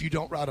 even if you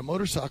don't ride a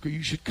motorcycle,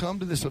 you should come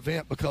to this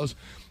event, because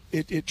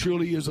it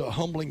truly is a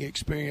humbling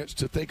experience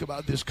to think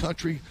about this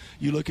country.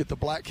 You look at the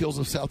Black Hills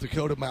of South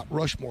Dakota, Mount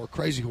Rushmore,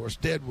 Crazy Horse,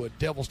 Deadwood,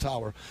 Devil's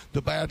Tower,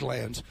 the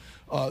Badlands,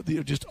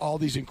 just all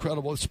these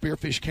incredible,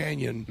 Spearfish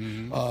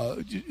Canyon,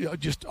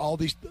 just all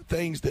these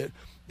things that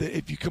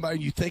if you come out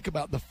and you think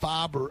about the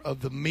fiber of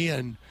the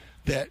men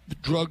that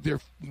drug their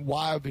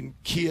wife and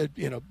kid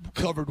in a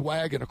covered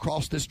wagon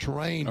across this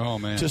terrain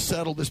to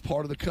settle this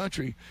part of the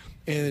country,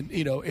 and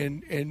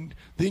and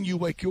then you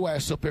wake your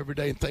ass up every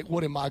day and think,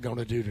 what am I going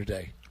to do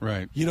today?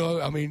 Right.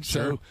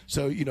 So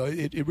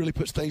it really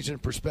puts things in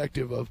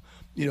perspective of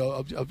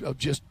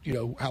just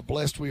how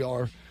blessed we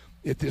are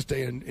at this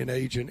day and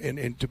age,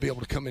 and to be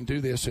able to come and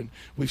do this. And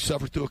we've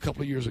suffered through a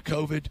couple of years of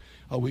COVID.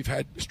 We've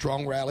had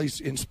strong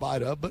rallies in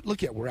spite of, but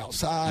look at, we're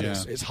outside.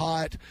 It's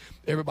hot.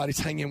 Everybody's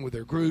hanging with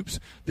their groups.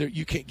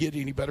 You can't get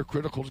any better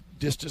critical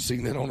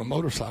distancing than on a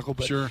motorcycle.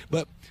 But,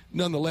 but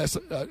nonetheless,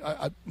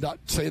 I'm not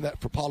saying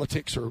that for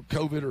politics or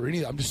COVID or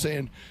anything. I'm just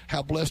saying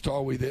how blessed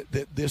are we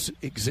that this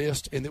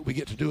exists and that we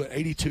get to do it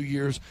 82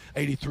 years,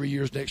 83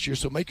 years next year.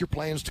 So make your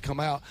plans to come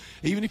out.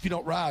 Even if you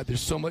don't ride,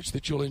 there's so much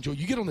that you'll enjoy.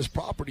 You get on this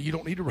property, you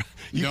don't need to ride.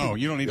 you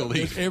don't need to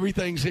leave.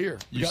 Everything's here.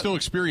 You still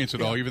experience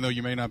it all, even though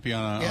you may not be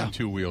on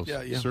two wheels.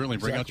 Yeah. Certainly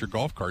bring out your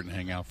golf cart and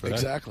hang out for that.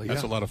 Exactly.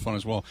 That's a lot of fun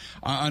as well.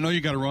 I know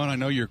you got to run. I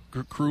know your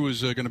crew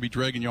is going to be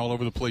dragging you all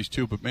over the place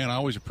too. But man, I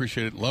always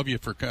appreciate it. Love you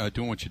for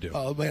doing what you do.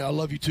 Oh man, I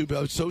love you too, Bill.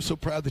 I'm so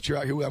proud that you're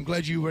out here. I'm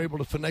glad you were able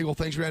to finagle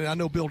things around. I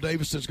know Bill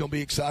Davison's going to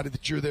be excited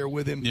that you're there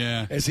with him.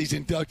 Yeah. As he's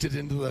inducted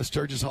into the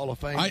Sturgis Hall of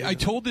Fame. I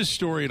told this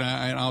story, and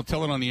I'll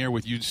tell it on the air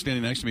with you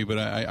standing next to me. But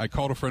I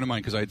called a friend of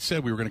mine because I had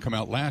said we were going to come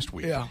out last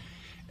week. Yeah.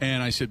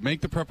 And I said,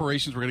 make the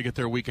preparations. We're going to get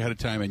there a week ahead of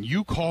time. And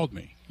you called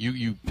me.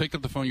 You picked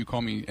up the phone. You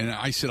called me. And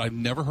I said, I've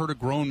never heard a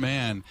grown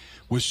man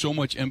with so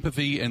much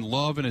empathy and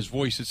love in his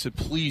voice. It said,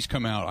 please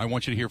come out. I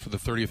want you to hear for the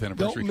 30th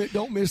anniversary.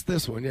 Don't miss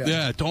this one. Yeah.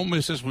 Yeah, don't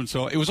miss this one.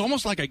 So it was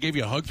almost like I gave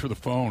you a hug through the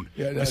phone.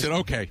 Yeah, I said,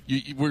 okay,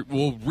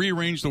 we'll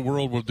rearrange the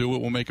world. We'll do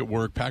it. We'll make it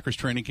work. Packers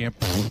training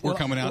camp. We're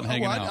coming out and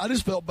hanging out. I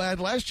just felt bad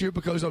last year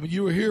because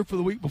you were here for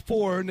the week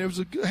before, and there was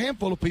a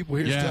handful of people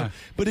here. Yeah. Still.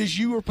 But as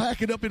you were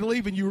packing up and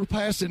leaving, you were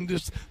passing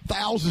just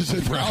thousands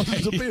and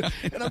thousands of people.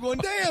 And I'm going,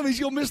 damn,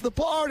 he's going to miss the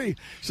party.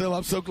 So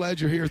I'm so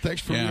glad you're here.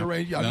 Thanks for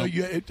rearranging. I know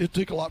it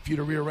took a lot for you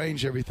to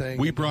rearrange everything.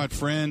 We brought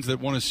friends that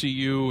want to see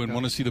you and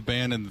want to see the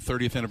band and the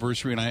 30th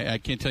anniversary, and I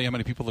can't tell you how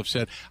many people have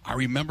said, I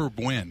remember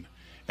when.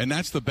 And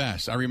that's the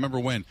best. I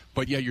remember when.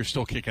 But, yeah, you're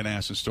still kicking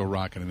ass and still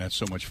rocking, and that's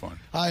so much fun.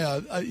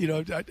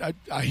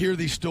 I hear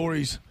these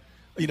stories.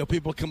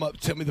 People come up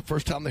and tell me the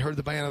first time they heard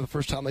the band or the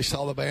first time they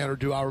saw the band, or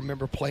do I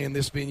remember playing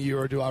this venue,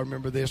 or do I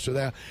remember this or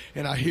that.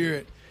 And I hear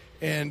it,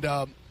 and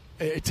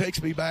it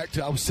takes me back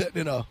to I was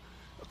sitting in a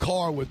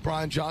car with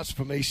Brian Johnson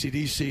from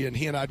AC/DC, and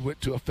he and I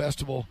went to a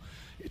festival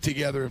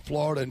together in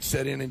Florida and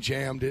sat in and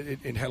jammed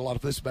and had a lot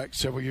of this back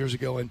several years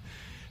ago.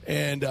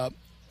 And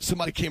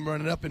somebody came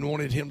running up and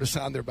wanted him to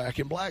sign their Back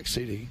in Black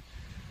CD.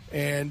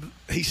 And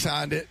he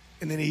signed it,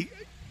 and then he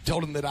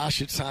told him that I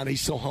should sign it.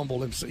 He's so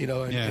humble, and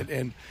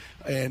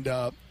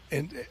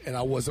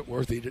I wasn't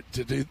worthy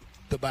to do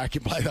the Back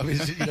in Black.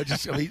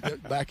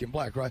 Back in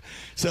Black, right?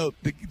 So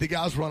the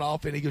guys run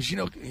off, and he goes,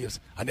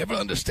 I never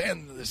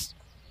understand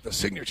the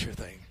signature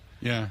thing.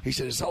 Yeah. He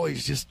said, it's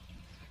always just,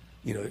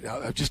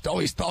 I've just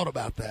always thought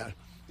about that.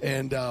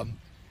 And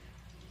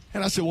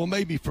I said, well,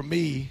 maybe for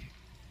me,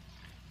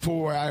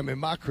 for where I am in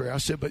my career, I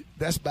said, but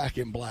that's Back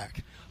in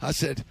Black. I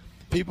said,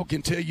 people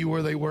can tell you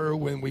where they were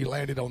when we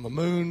landed on the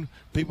moon.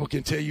 People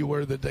can tell you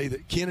where the day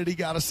that Kennedy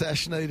got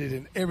assassinated,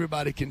 and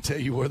everybody can tell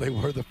you where they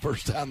were the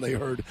first time they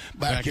heard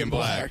Back in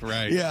Black.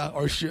 Right. Yeah,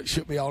 or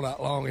shook me all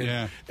night long.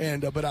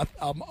 But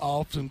I'm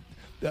often,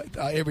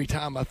 every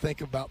time I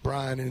think about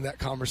Brian in that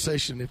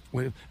conversation,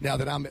 now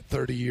that I'm at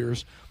 30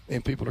 years,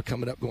 and people are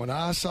coming up going,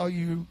 I saw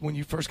you when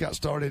you first got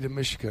started in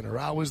Michigan, or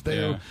I was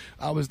there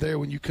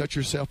when you cut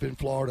yourself in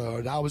Florida,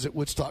 or I was at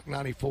Woodstock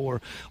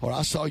 94, or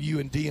I saw you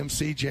in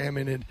DMC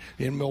jamming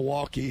in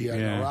Milwaukee,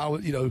 or I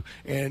was,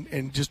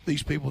 and just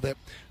these people that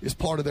is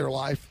part of their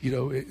life,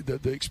 the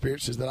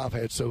experiences that I've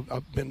had. So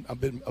I've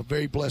been a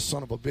very blessed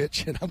son of a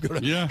bitch, and I'm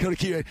going to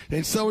keep it.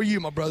 And so are you,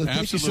 my brother.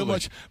 Absolutely. Thank you so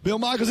much. Bill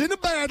Michaels in the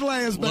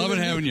Badlands, baby. Loving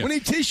having you. We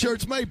need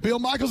T-shirts made. Bill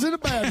Michaels in the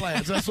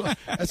Badlands. That's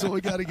what we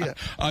got to get.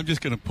 I'm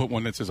just going to put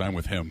one that says I'm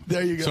with him.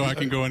 There you go. So I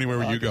can go anywhere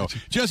where you go.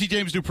 Jesse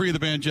James Dupree of the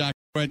band Jack.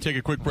 Go ahead and take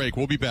a quick break.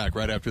 We'll be back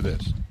right after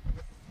this.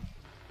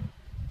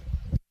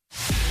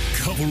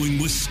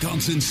 Covering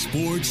Wisconsin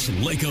sports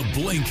like a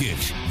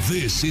blanket.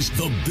 This is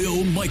the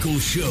Bill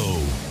Michaels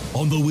Show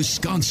on the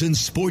Wisconsin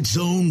Sports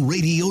Zone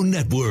Radio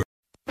Network.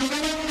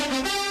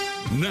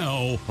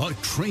 Now, a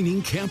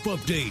training camp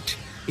update.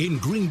 In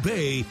Green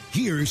Bay,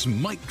 here's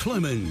Mike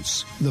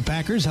Clemens. The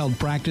Packers held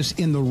practice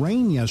in the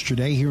rain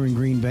yesterday here in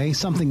Green Bay,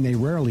 something they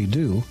rarely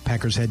do.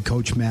 Packers head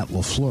coach Matt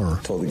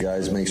LaFleur Told the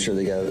guys make sure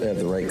they have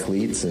the right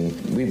cleats, and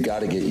we've got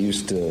to get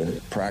used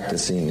to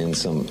practicing in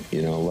some,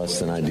 less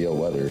than ideal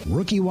weather.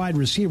 Rookie wide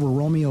receiver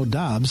Romeo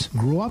Doubs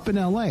grew up in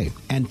L.A.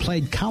 and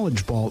played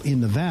college ball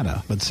in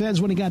Nevada, but says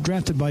when he got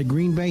drafted by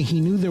Green Bay, he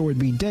knew there would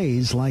be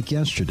days like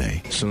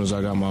yesterday. As soon as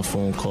I got my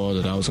phone call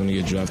that I was going to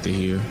get drafted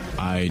here,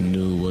 I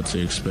knew what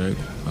to expect.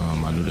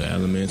 I knew the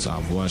elements.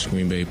 I've watched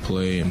Green Bay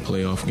play in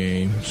playoff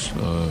games,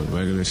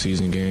 regular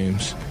season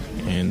games,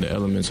 and the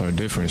elements are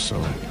different,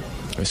 so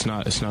it's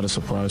not a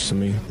surprise to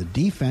me. The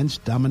defense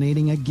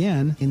dominating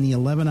again in the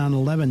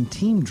 11-on-11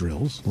 team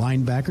drills.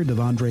 Linebacker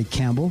Devondre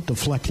Campbell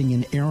deflecting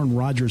an Aaron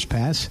Rodgers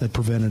pass that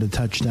prevented a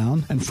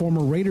touchdown, and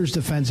former Raiders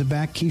defensive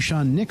back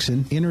Keyshawn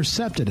Nixon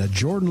intercepted a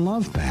Jordan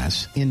Love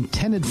pass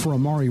intended for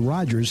Amari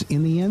Rodgers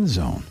in the end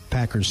zone.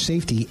 Packers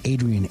safety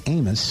Adrian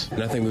Amos.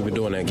 And I think we've been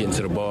doing that, getting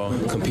to the ball,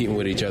 competing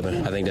with each other.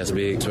 I think that's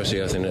big,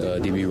 especially us in the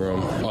DB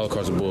room, all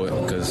across the board,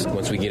 because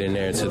once we get in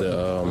there to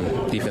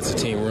the defensive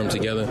team room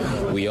together,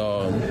 we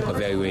all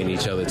evaluating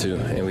each other too,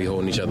 and we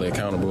holding each other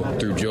accountable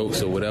through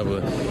jokes or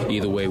whatever.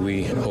 Either way,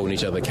 we holding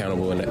each other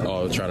accountable and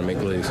all trying to make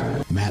plays.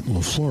 Matt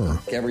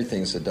LaFleur.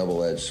 Everything's a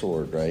double-edged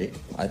sword, right?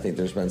 I think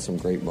there's been some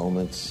great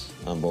moments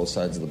on both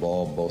sides of the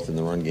ball, both in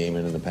the run game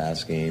and in the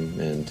pass game,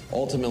 and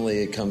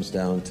ultimately it comes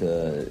down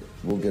to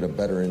we'll get a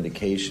better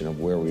indication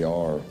of where we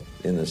are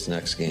in this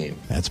next game.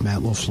 That's Matt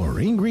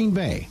LaFleur in Green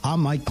Bay.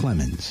 I'm Mike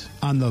Clemens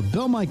on the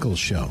Bill Michaels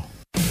Show.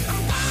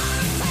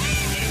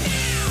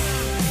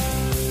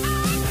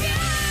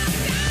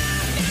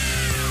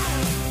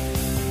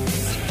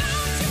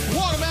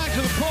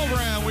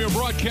 We are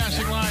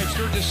broadcasting live,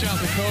 Sturgis, South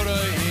Dakota,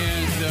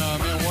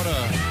 and man, what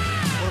a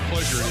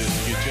pleasure it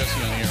is to get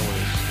Jesse on the air with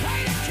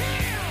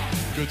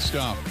us. Good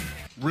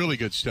stuff. Really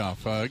good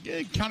stuff.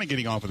 Kind of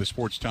getting off of the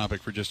sports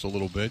topic for just a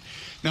little bit.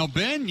 Now,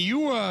 Ben,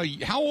 you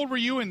how old were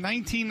you in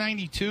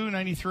 1992,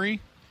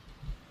 93?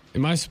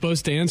 Am I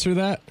supposed to answer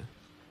that?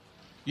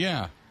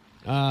 Yeah.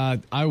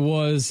 I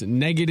was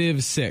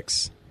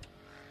 -6.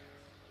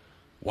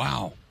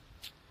 Wow.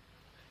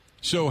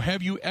 So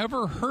have you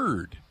ever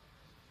heard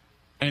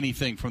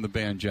anything from the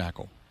band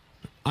Jackal?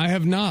 I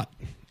have not.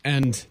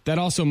 And that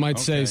also might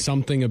say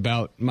something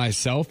about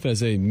myself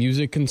as a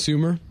music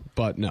consumer,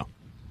 but no.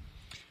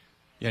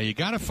 Yeah, you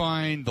got to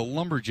find the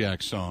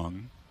Lumberjack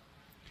song.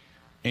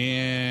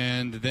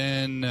 And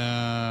then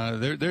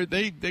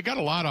they got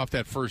a lot off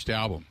that first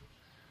album.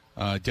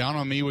 Down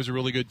on Me was a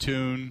really good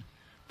tune.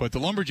 But the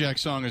Lumberjack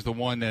song is the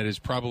one that is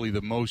probably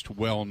the most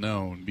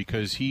well-known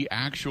because he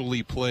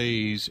actually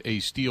plays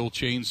a steel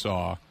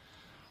chainsaw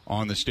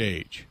on the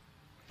stage.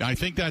 I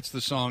think that's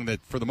the song that,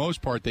 for the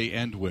most part, they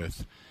end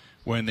with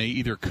when they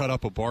either cut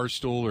up a bar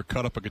stool or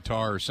cut up a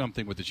guitar or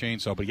something with the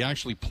chainsaw. But he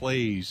actually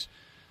plays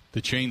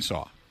the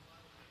chainsaw.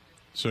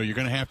 So you're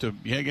going to have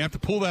to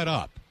pull that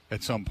up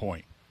at some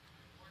point.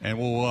 And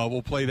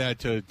we'll play that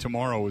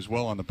tomorrow as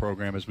well on the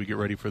program as we get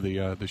ready for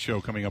the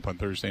show coming up on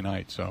Thursday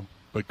night. So.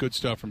 But good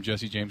stuff from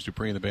Jesse James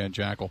Dupree and the band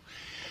Jackal.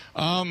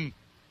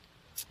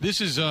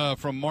 This is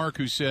from Mark,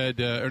 who said,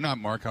 or not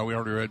Mark, we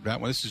already read that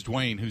one. This is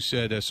Dwayne, who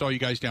said, saw you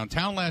guys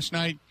downtown last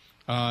night.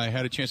 I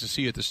had a chance to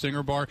see you at the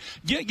Stinger Bar.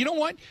 Yeah, you know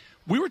what?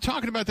 We were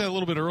talking about that a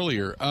little bit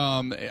earlier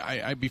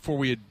before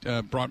we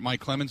had brought Mike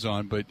Clemens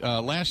on. But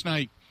last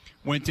night,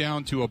 went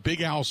down to a Big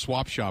Al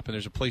swap shop, and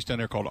there's a place down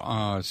there called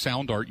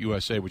Sound Art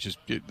USA, which is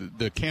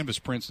the canvas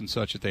prints and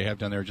such that they have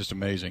down there are just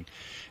amazing.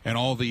 And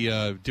all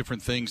the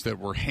different things that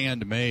were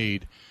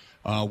handmade,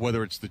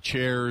 whether it's the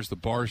chairs, the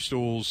bar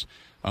stools,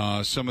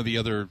 some of the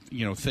other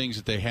things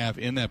that they have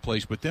in that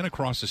place. But then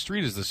across the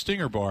street is the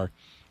Stinger Bar,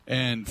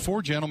 and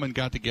 4 gentlemen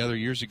got together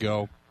years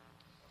ago,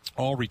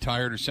 all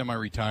retired or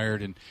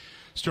semi-retired, and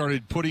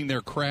started putting their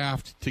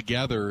craft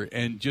together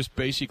and just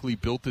basically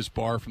built this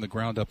bar from the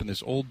ground up in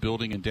this old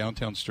building in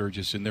downtown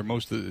Sturgis. And they're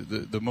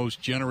the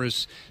most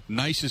generous,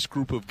 nicest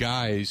group of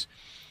guys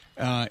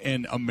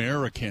and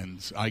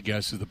Americans, I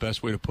guess is the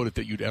best way to put it,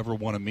 that you'd ever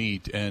want to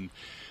meet. And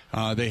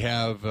they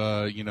have,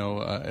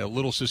 a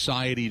little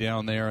society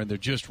down there, and they're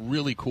just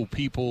really cool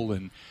people.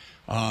 And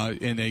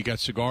they got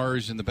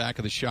cigars in the back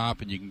of the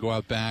shop, and you can go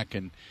out back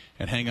and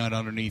hang out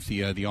underneath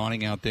the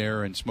awning out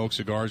there and smoke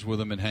cigars with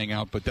them and hang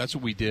out. But that's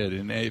what we did.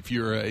 And if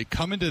you're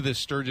coming to this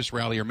Sturgis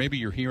rally, or maybe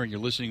you're here and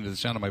you're listening to the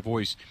sound of my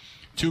voice,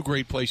 2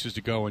 great places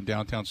to go in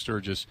downtown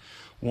Sturgis.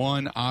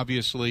 One,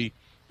 obviously,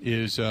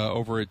 is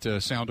over at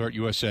Sound Art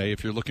USA.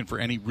 If you're looking for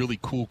any really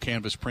cool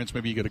canvas prints,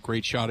 maybe you get a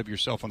great shot of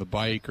yourself on the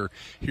bike or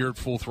here at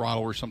Full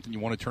Throttle or something, you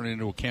want to turn it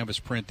into a canvas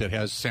print that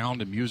has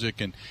sound and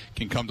music and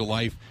can come to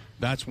life,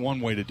 that's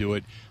one way to do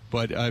it.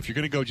 But if you're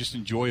going to go just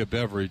enjoy a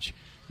beverage,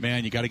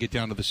 man, you got to get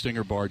down to the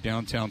Stinger Bar,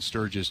 downtown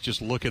Sturgis.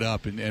 Just look it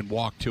up and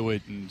walk to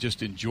it and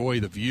just enjoy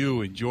the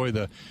view, enjoy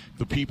the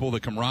people, the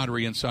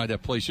camaraderie inside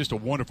that place. Just a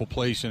wonderful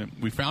place, and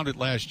we found it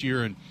last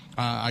year, and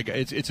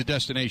it's a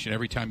destination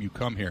every time you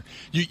come here.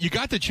 You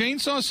got the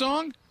chainsaw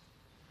song?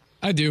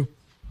 I do.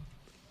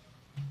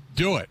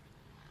 Do it.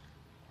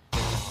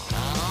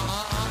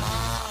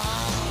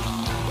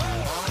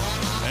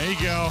 There you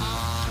go.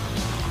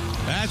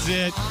 That's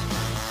it.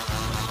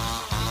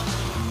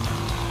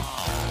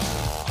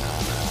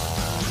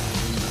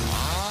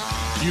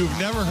 You've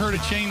never heard a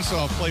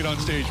chainsaw played on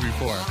stage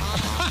before.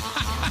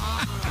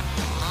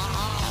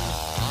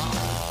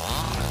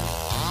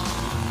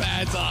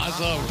 That's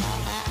awesome.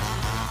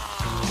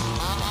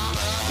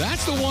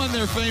 That's the one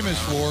they're famous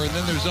for, and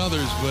then there's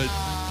others, but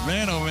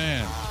man, oh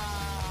man.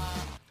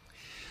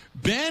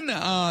 Ben,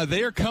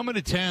 they are coming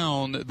to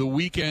town the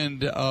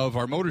weekend of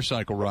our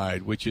motorcycle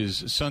ride, which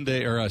is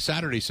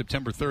Saturday,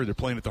 September 3rd. They're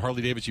playing at the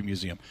Harley-Davidson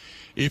Museum.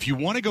 If you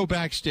want to go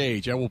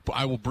backstage, I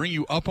will bring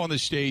you up on the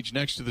stage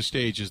next to the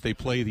stage as they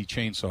play the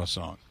chainsaw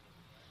song.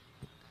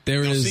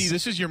 See,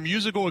 this is your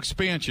musical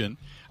expansion.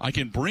 I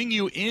can bring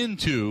you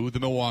into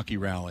the Milwaukee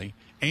rally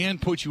and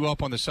put you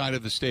up on the side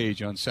of the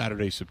stage on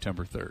Saturday,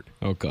 September 3rd.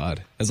 Oh,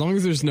 God. As long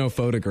as there's no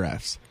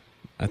photographs,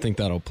 I think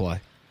that'll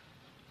play.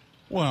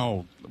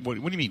 Well, what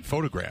do you mean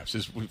photographs?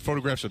 Is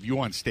photographs of you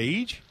on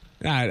stage?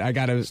 I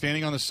got to...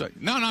 Standing on the side?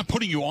 No, not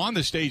putting you on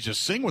the stage to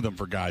sing with them,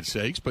 for God's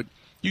sakes, but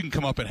you can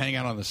come up and hang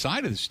out on the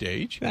side of the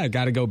stage. I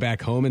got to go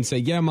back home and say,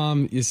 yeah,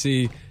 Mom, you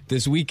see,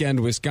 this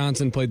weekend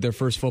Wisconsin played their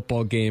first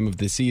football game of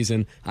the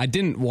season. I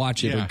didn't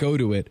watch it or go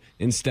to it.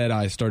 Instead,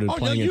 I started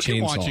playing a chainsaw. You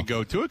can watch and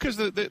go to it because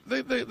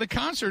the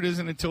concert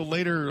isn't until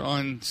later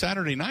on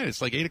Saturday night.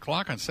 It's like 8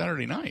 o'clock on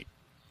Saturday night.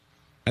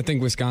 I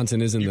think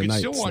Wisconsin is in the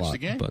night slot. You can still watch the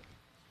game. But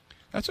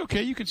that's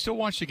okay. You can still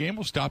watch the game.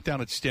 We'll stop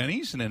down at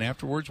Stenny's, and then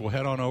afterwards we'll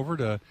head on over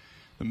to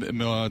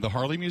the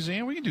Harley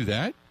Museum. We can do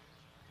that.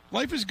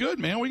 Life is good,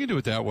 man. We can do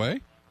it that way.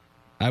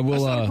 I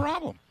will. That's not a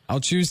problem. I'll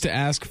choose to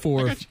ask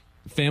for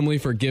family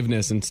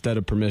forgiveness instead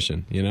of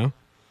permission, you know?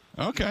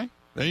 Okay.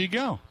 There you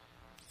go.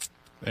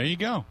 There you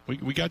go.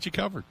 We got you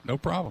covered. No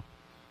problem.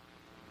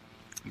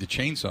 The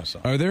chainsaw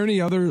song. Are there any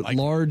other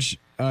large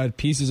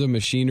pieces of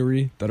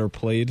machinery that are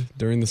played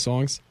during the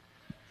songs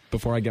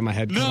before I get my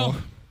head cut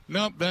off?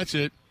 No, that's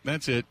it.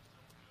 That's it.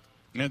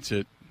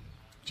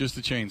 Just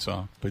the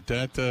chainsaw. But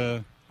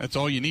that's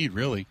all you need,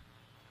 really.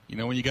 You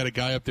know, when you got a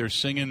guy up there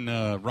singing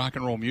rock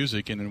and roll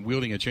music and then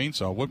wielding a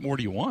chainsaw, what more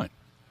do you want?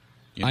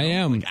 You know, I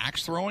am like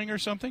axe throwing or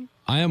something.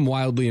 I am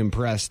wildly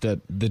impressed at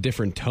the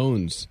different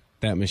tones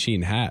that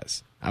machine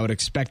has. I would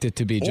expect it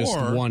to be just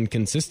one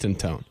consistent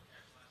tone.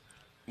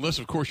 Unless,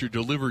 of course, you're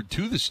delivered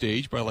to the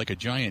stage by like a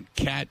giant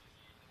cat,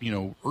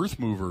 earth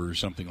mover or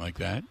something like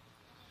that.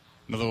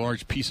 Another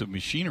large piece of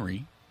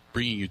machinery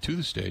bringing you to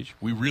the stage.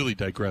 We really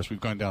digress.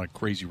 We've gone down a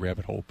crazy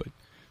rabbit hole, but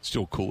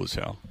still cool as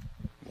hell.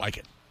 Like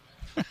it.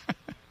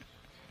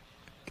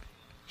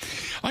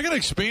 I got to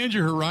expand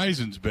your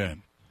horizons,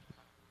 Ben.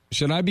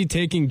 Should I be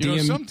taking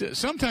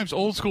sometimes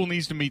old school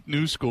needs to meet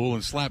new school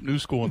and slap new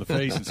school in the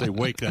face and say,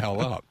 wake the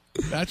hell up.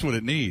 That's what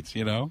it needs,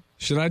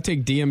 Should I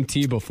take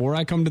DMT before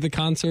I come to the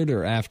concert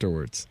or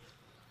afterwards?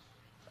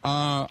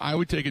 I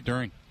would take it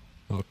during.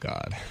 Oh,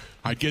 God.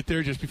 I'd get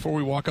there just before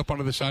we walk up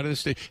onto the side of the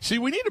stage. See,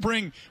 we need to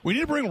bring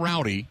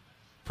Rowdy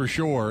for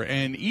sure,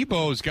 and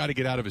Ebo's got to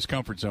get out of his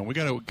comfort zone. We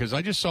got to, because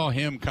I just saw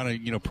him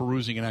kind of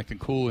perusing and acting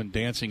cool and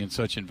dancing and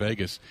such in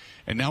Vegas,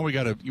 and now we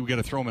got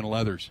to throw him in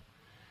leathers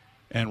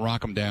and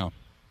rock him down.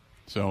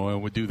 So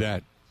we'll do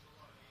that.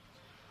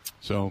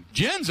 So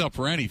Jen's up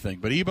for anything,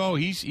 but Ebo,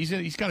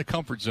 he's got a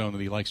comfort zone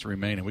that he likes to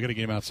remain in. We got to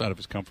get him outside of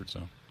his comfort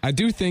zone. I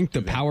do think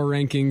the power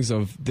rankings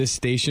of this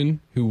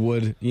station, who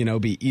would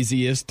be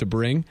easiest to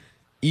bring,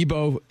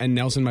 Ebo and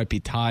Nelson might be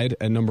tied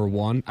at number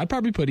 1. I'd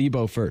probably put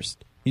Ebo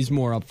first. He's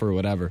more up for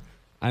whatever,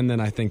 and then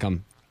I think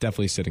I'm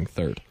definitely sitting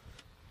third.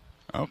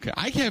 Okay,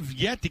 I have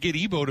yet to get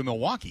Ebo to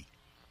Milwaukee.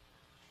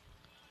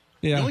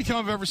 Yeah. The only time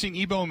I've ever seen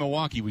Ebo in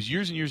Milwaukee was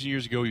years and years and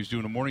years ago. He was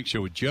doing a morning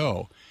show with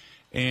Joe,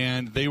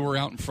 and they were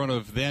out in front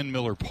of then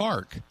Miller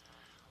Park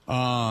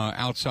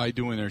outside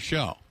doing their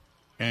show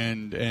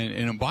and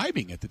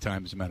imbibing at the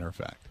time, as a matter of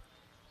fact.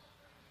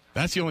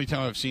 That's the only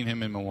time I've seen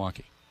him in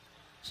Milwaukee.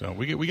 So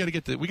we got to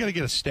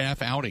get a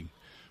staff outing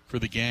for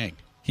the gang.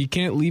 He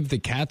can't leave the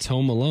cats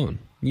home alone.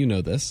 You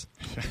know this.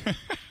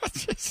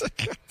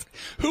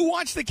 Who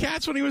watched the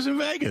cats when he was in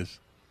Vegas?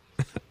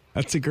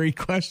 That's a great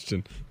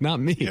question. Not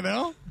me.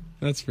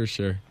 That's for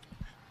sure.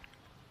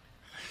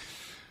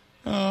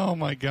 Oh,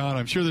 my God.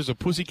 I'm sure there's a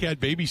pussycat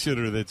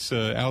babysitter that's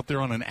out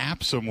there on an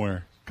app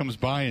somewhere. Comes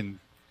by and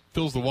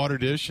fills the water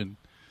dish, and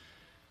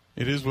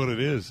it is what it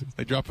is.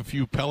 They drop a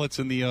few pellets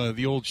in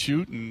the old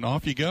chute, and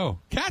off you go.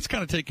 Cats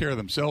kind of take care of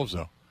themselves,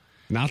 though.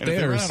 Not and theirs.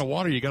 If they run out of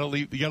water, you got to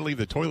leave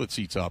the toilet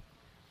seats up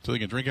so they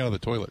can drink out of the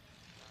toilet.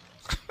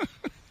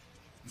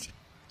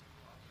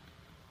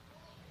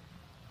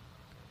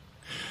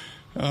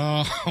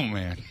 Oh,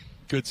 man.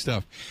 Good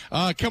stuff.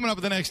 Coming up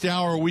in the next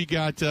hour, we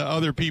got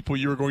other people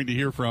you're going to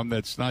hear from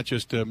that's not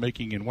just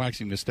making and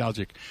waxing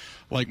nostalgic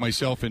like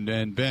myself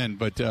and Ben,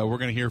 but we're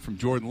going to hear from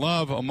Jordan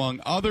Love,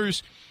 among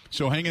others.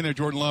 So hang in there,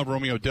 Jordan Love,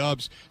 Romeo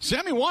Dubs,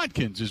 Sammy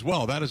Watkins as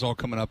well. That is all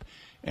coming up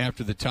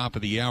after the top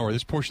of the hour.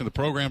 This portion of the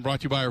program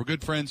brought to you by our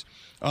good friends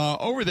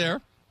over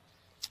there.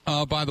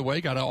 By the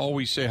way, got to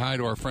always say hi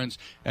to our friends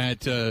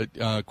at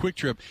Quick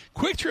Trip.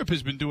 Quick Trip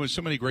has been doing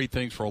so many great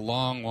things for a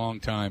long, long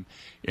time,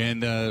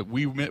 and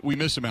we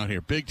miss them out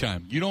here big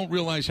time. You don't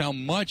realize how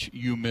much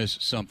you miss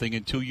something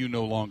until you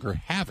no longer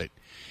have it.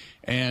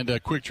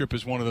 And Quick Trip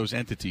is one of those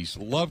entities.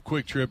 Love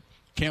Quick Trip.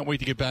 Can't wait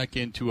to get back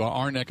into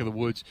our neck of the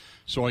woods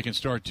so I can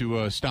start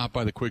to stop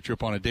by the Quick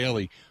Trip on a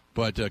daily.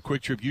 But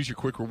Quick Trip, use your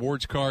Quick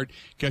Rewards card.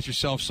 Get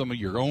yourself some of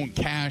your own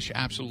cash,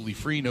 absolutely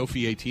free, no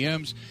fee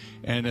ATMs.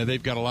 And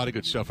they've got a lot of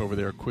good stuff over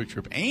there at Quick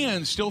Trip.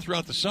 And still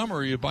throughout the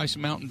summer, you buy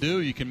some Mountain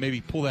Dew, you can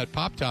maybe pull that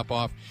pop top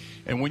off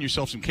and win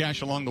yourself some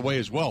cash along the way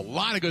as well. A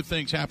lot of good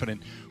things happening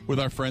with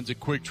our friends at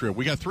Quick Trip.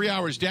 We got 3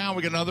 hours down.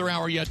 We got another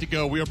hour yet to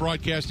go. We are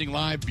broadcasting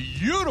live.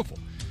 Beautiful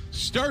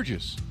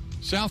Sturgis,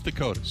 South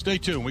Dakota. Stay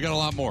tuned. We got a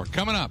lot more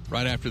coming up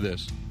right after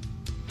this.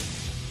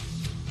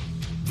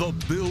 The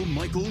Bill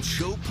Michaels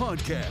Show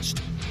podcast.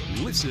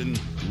 Listen,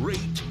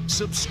 rate,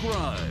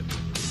 subscribe.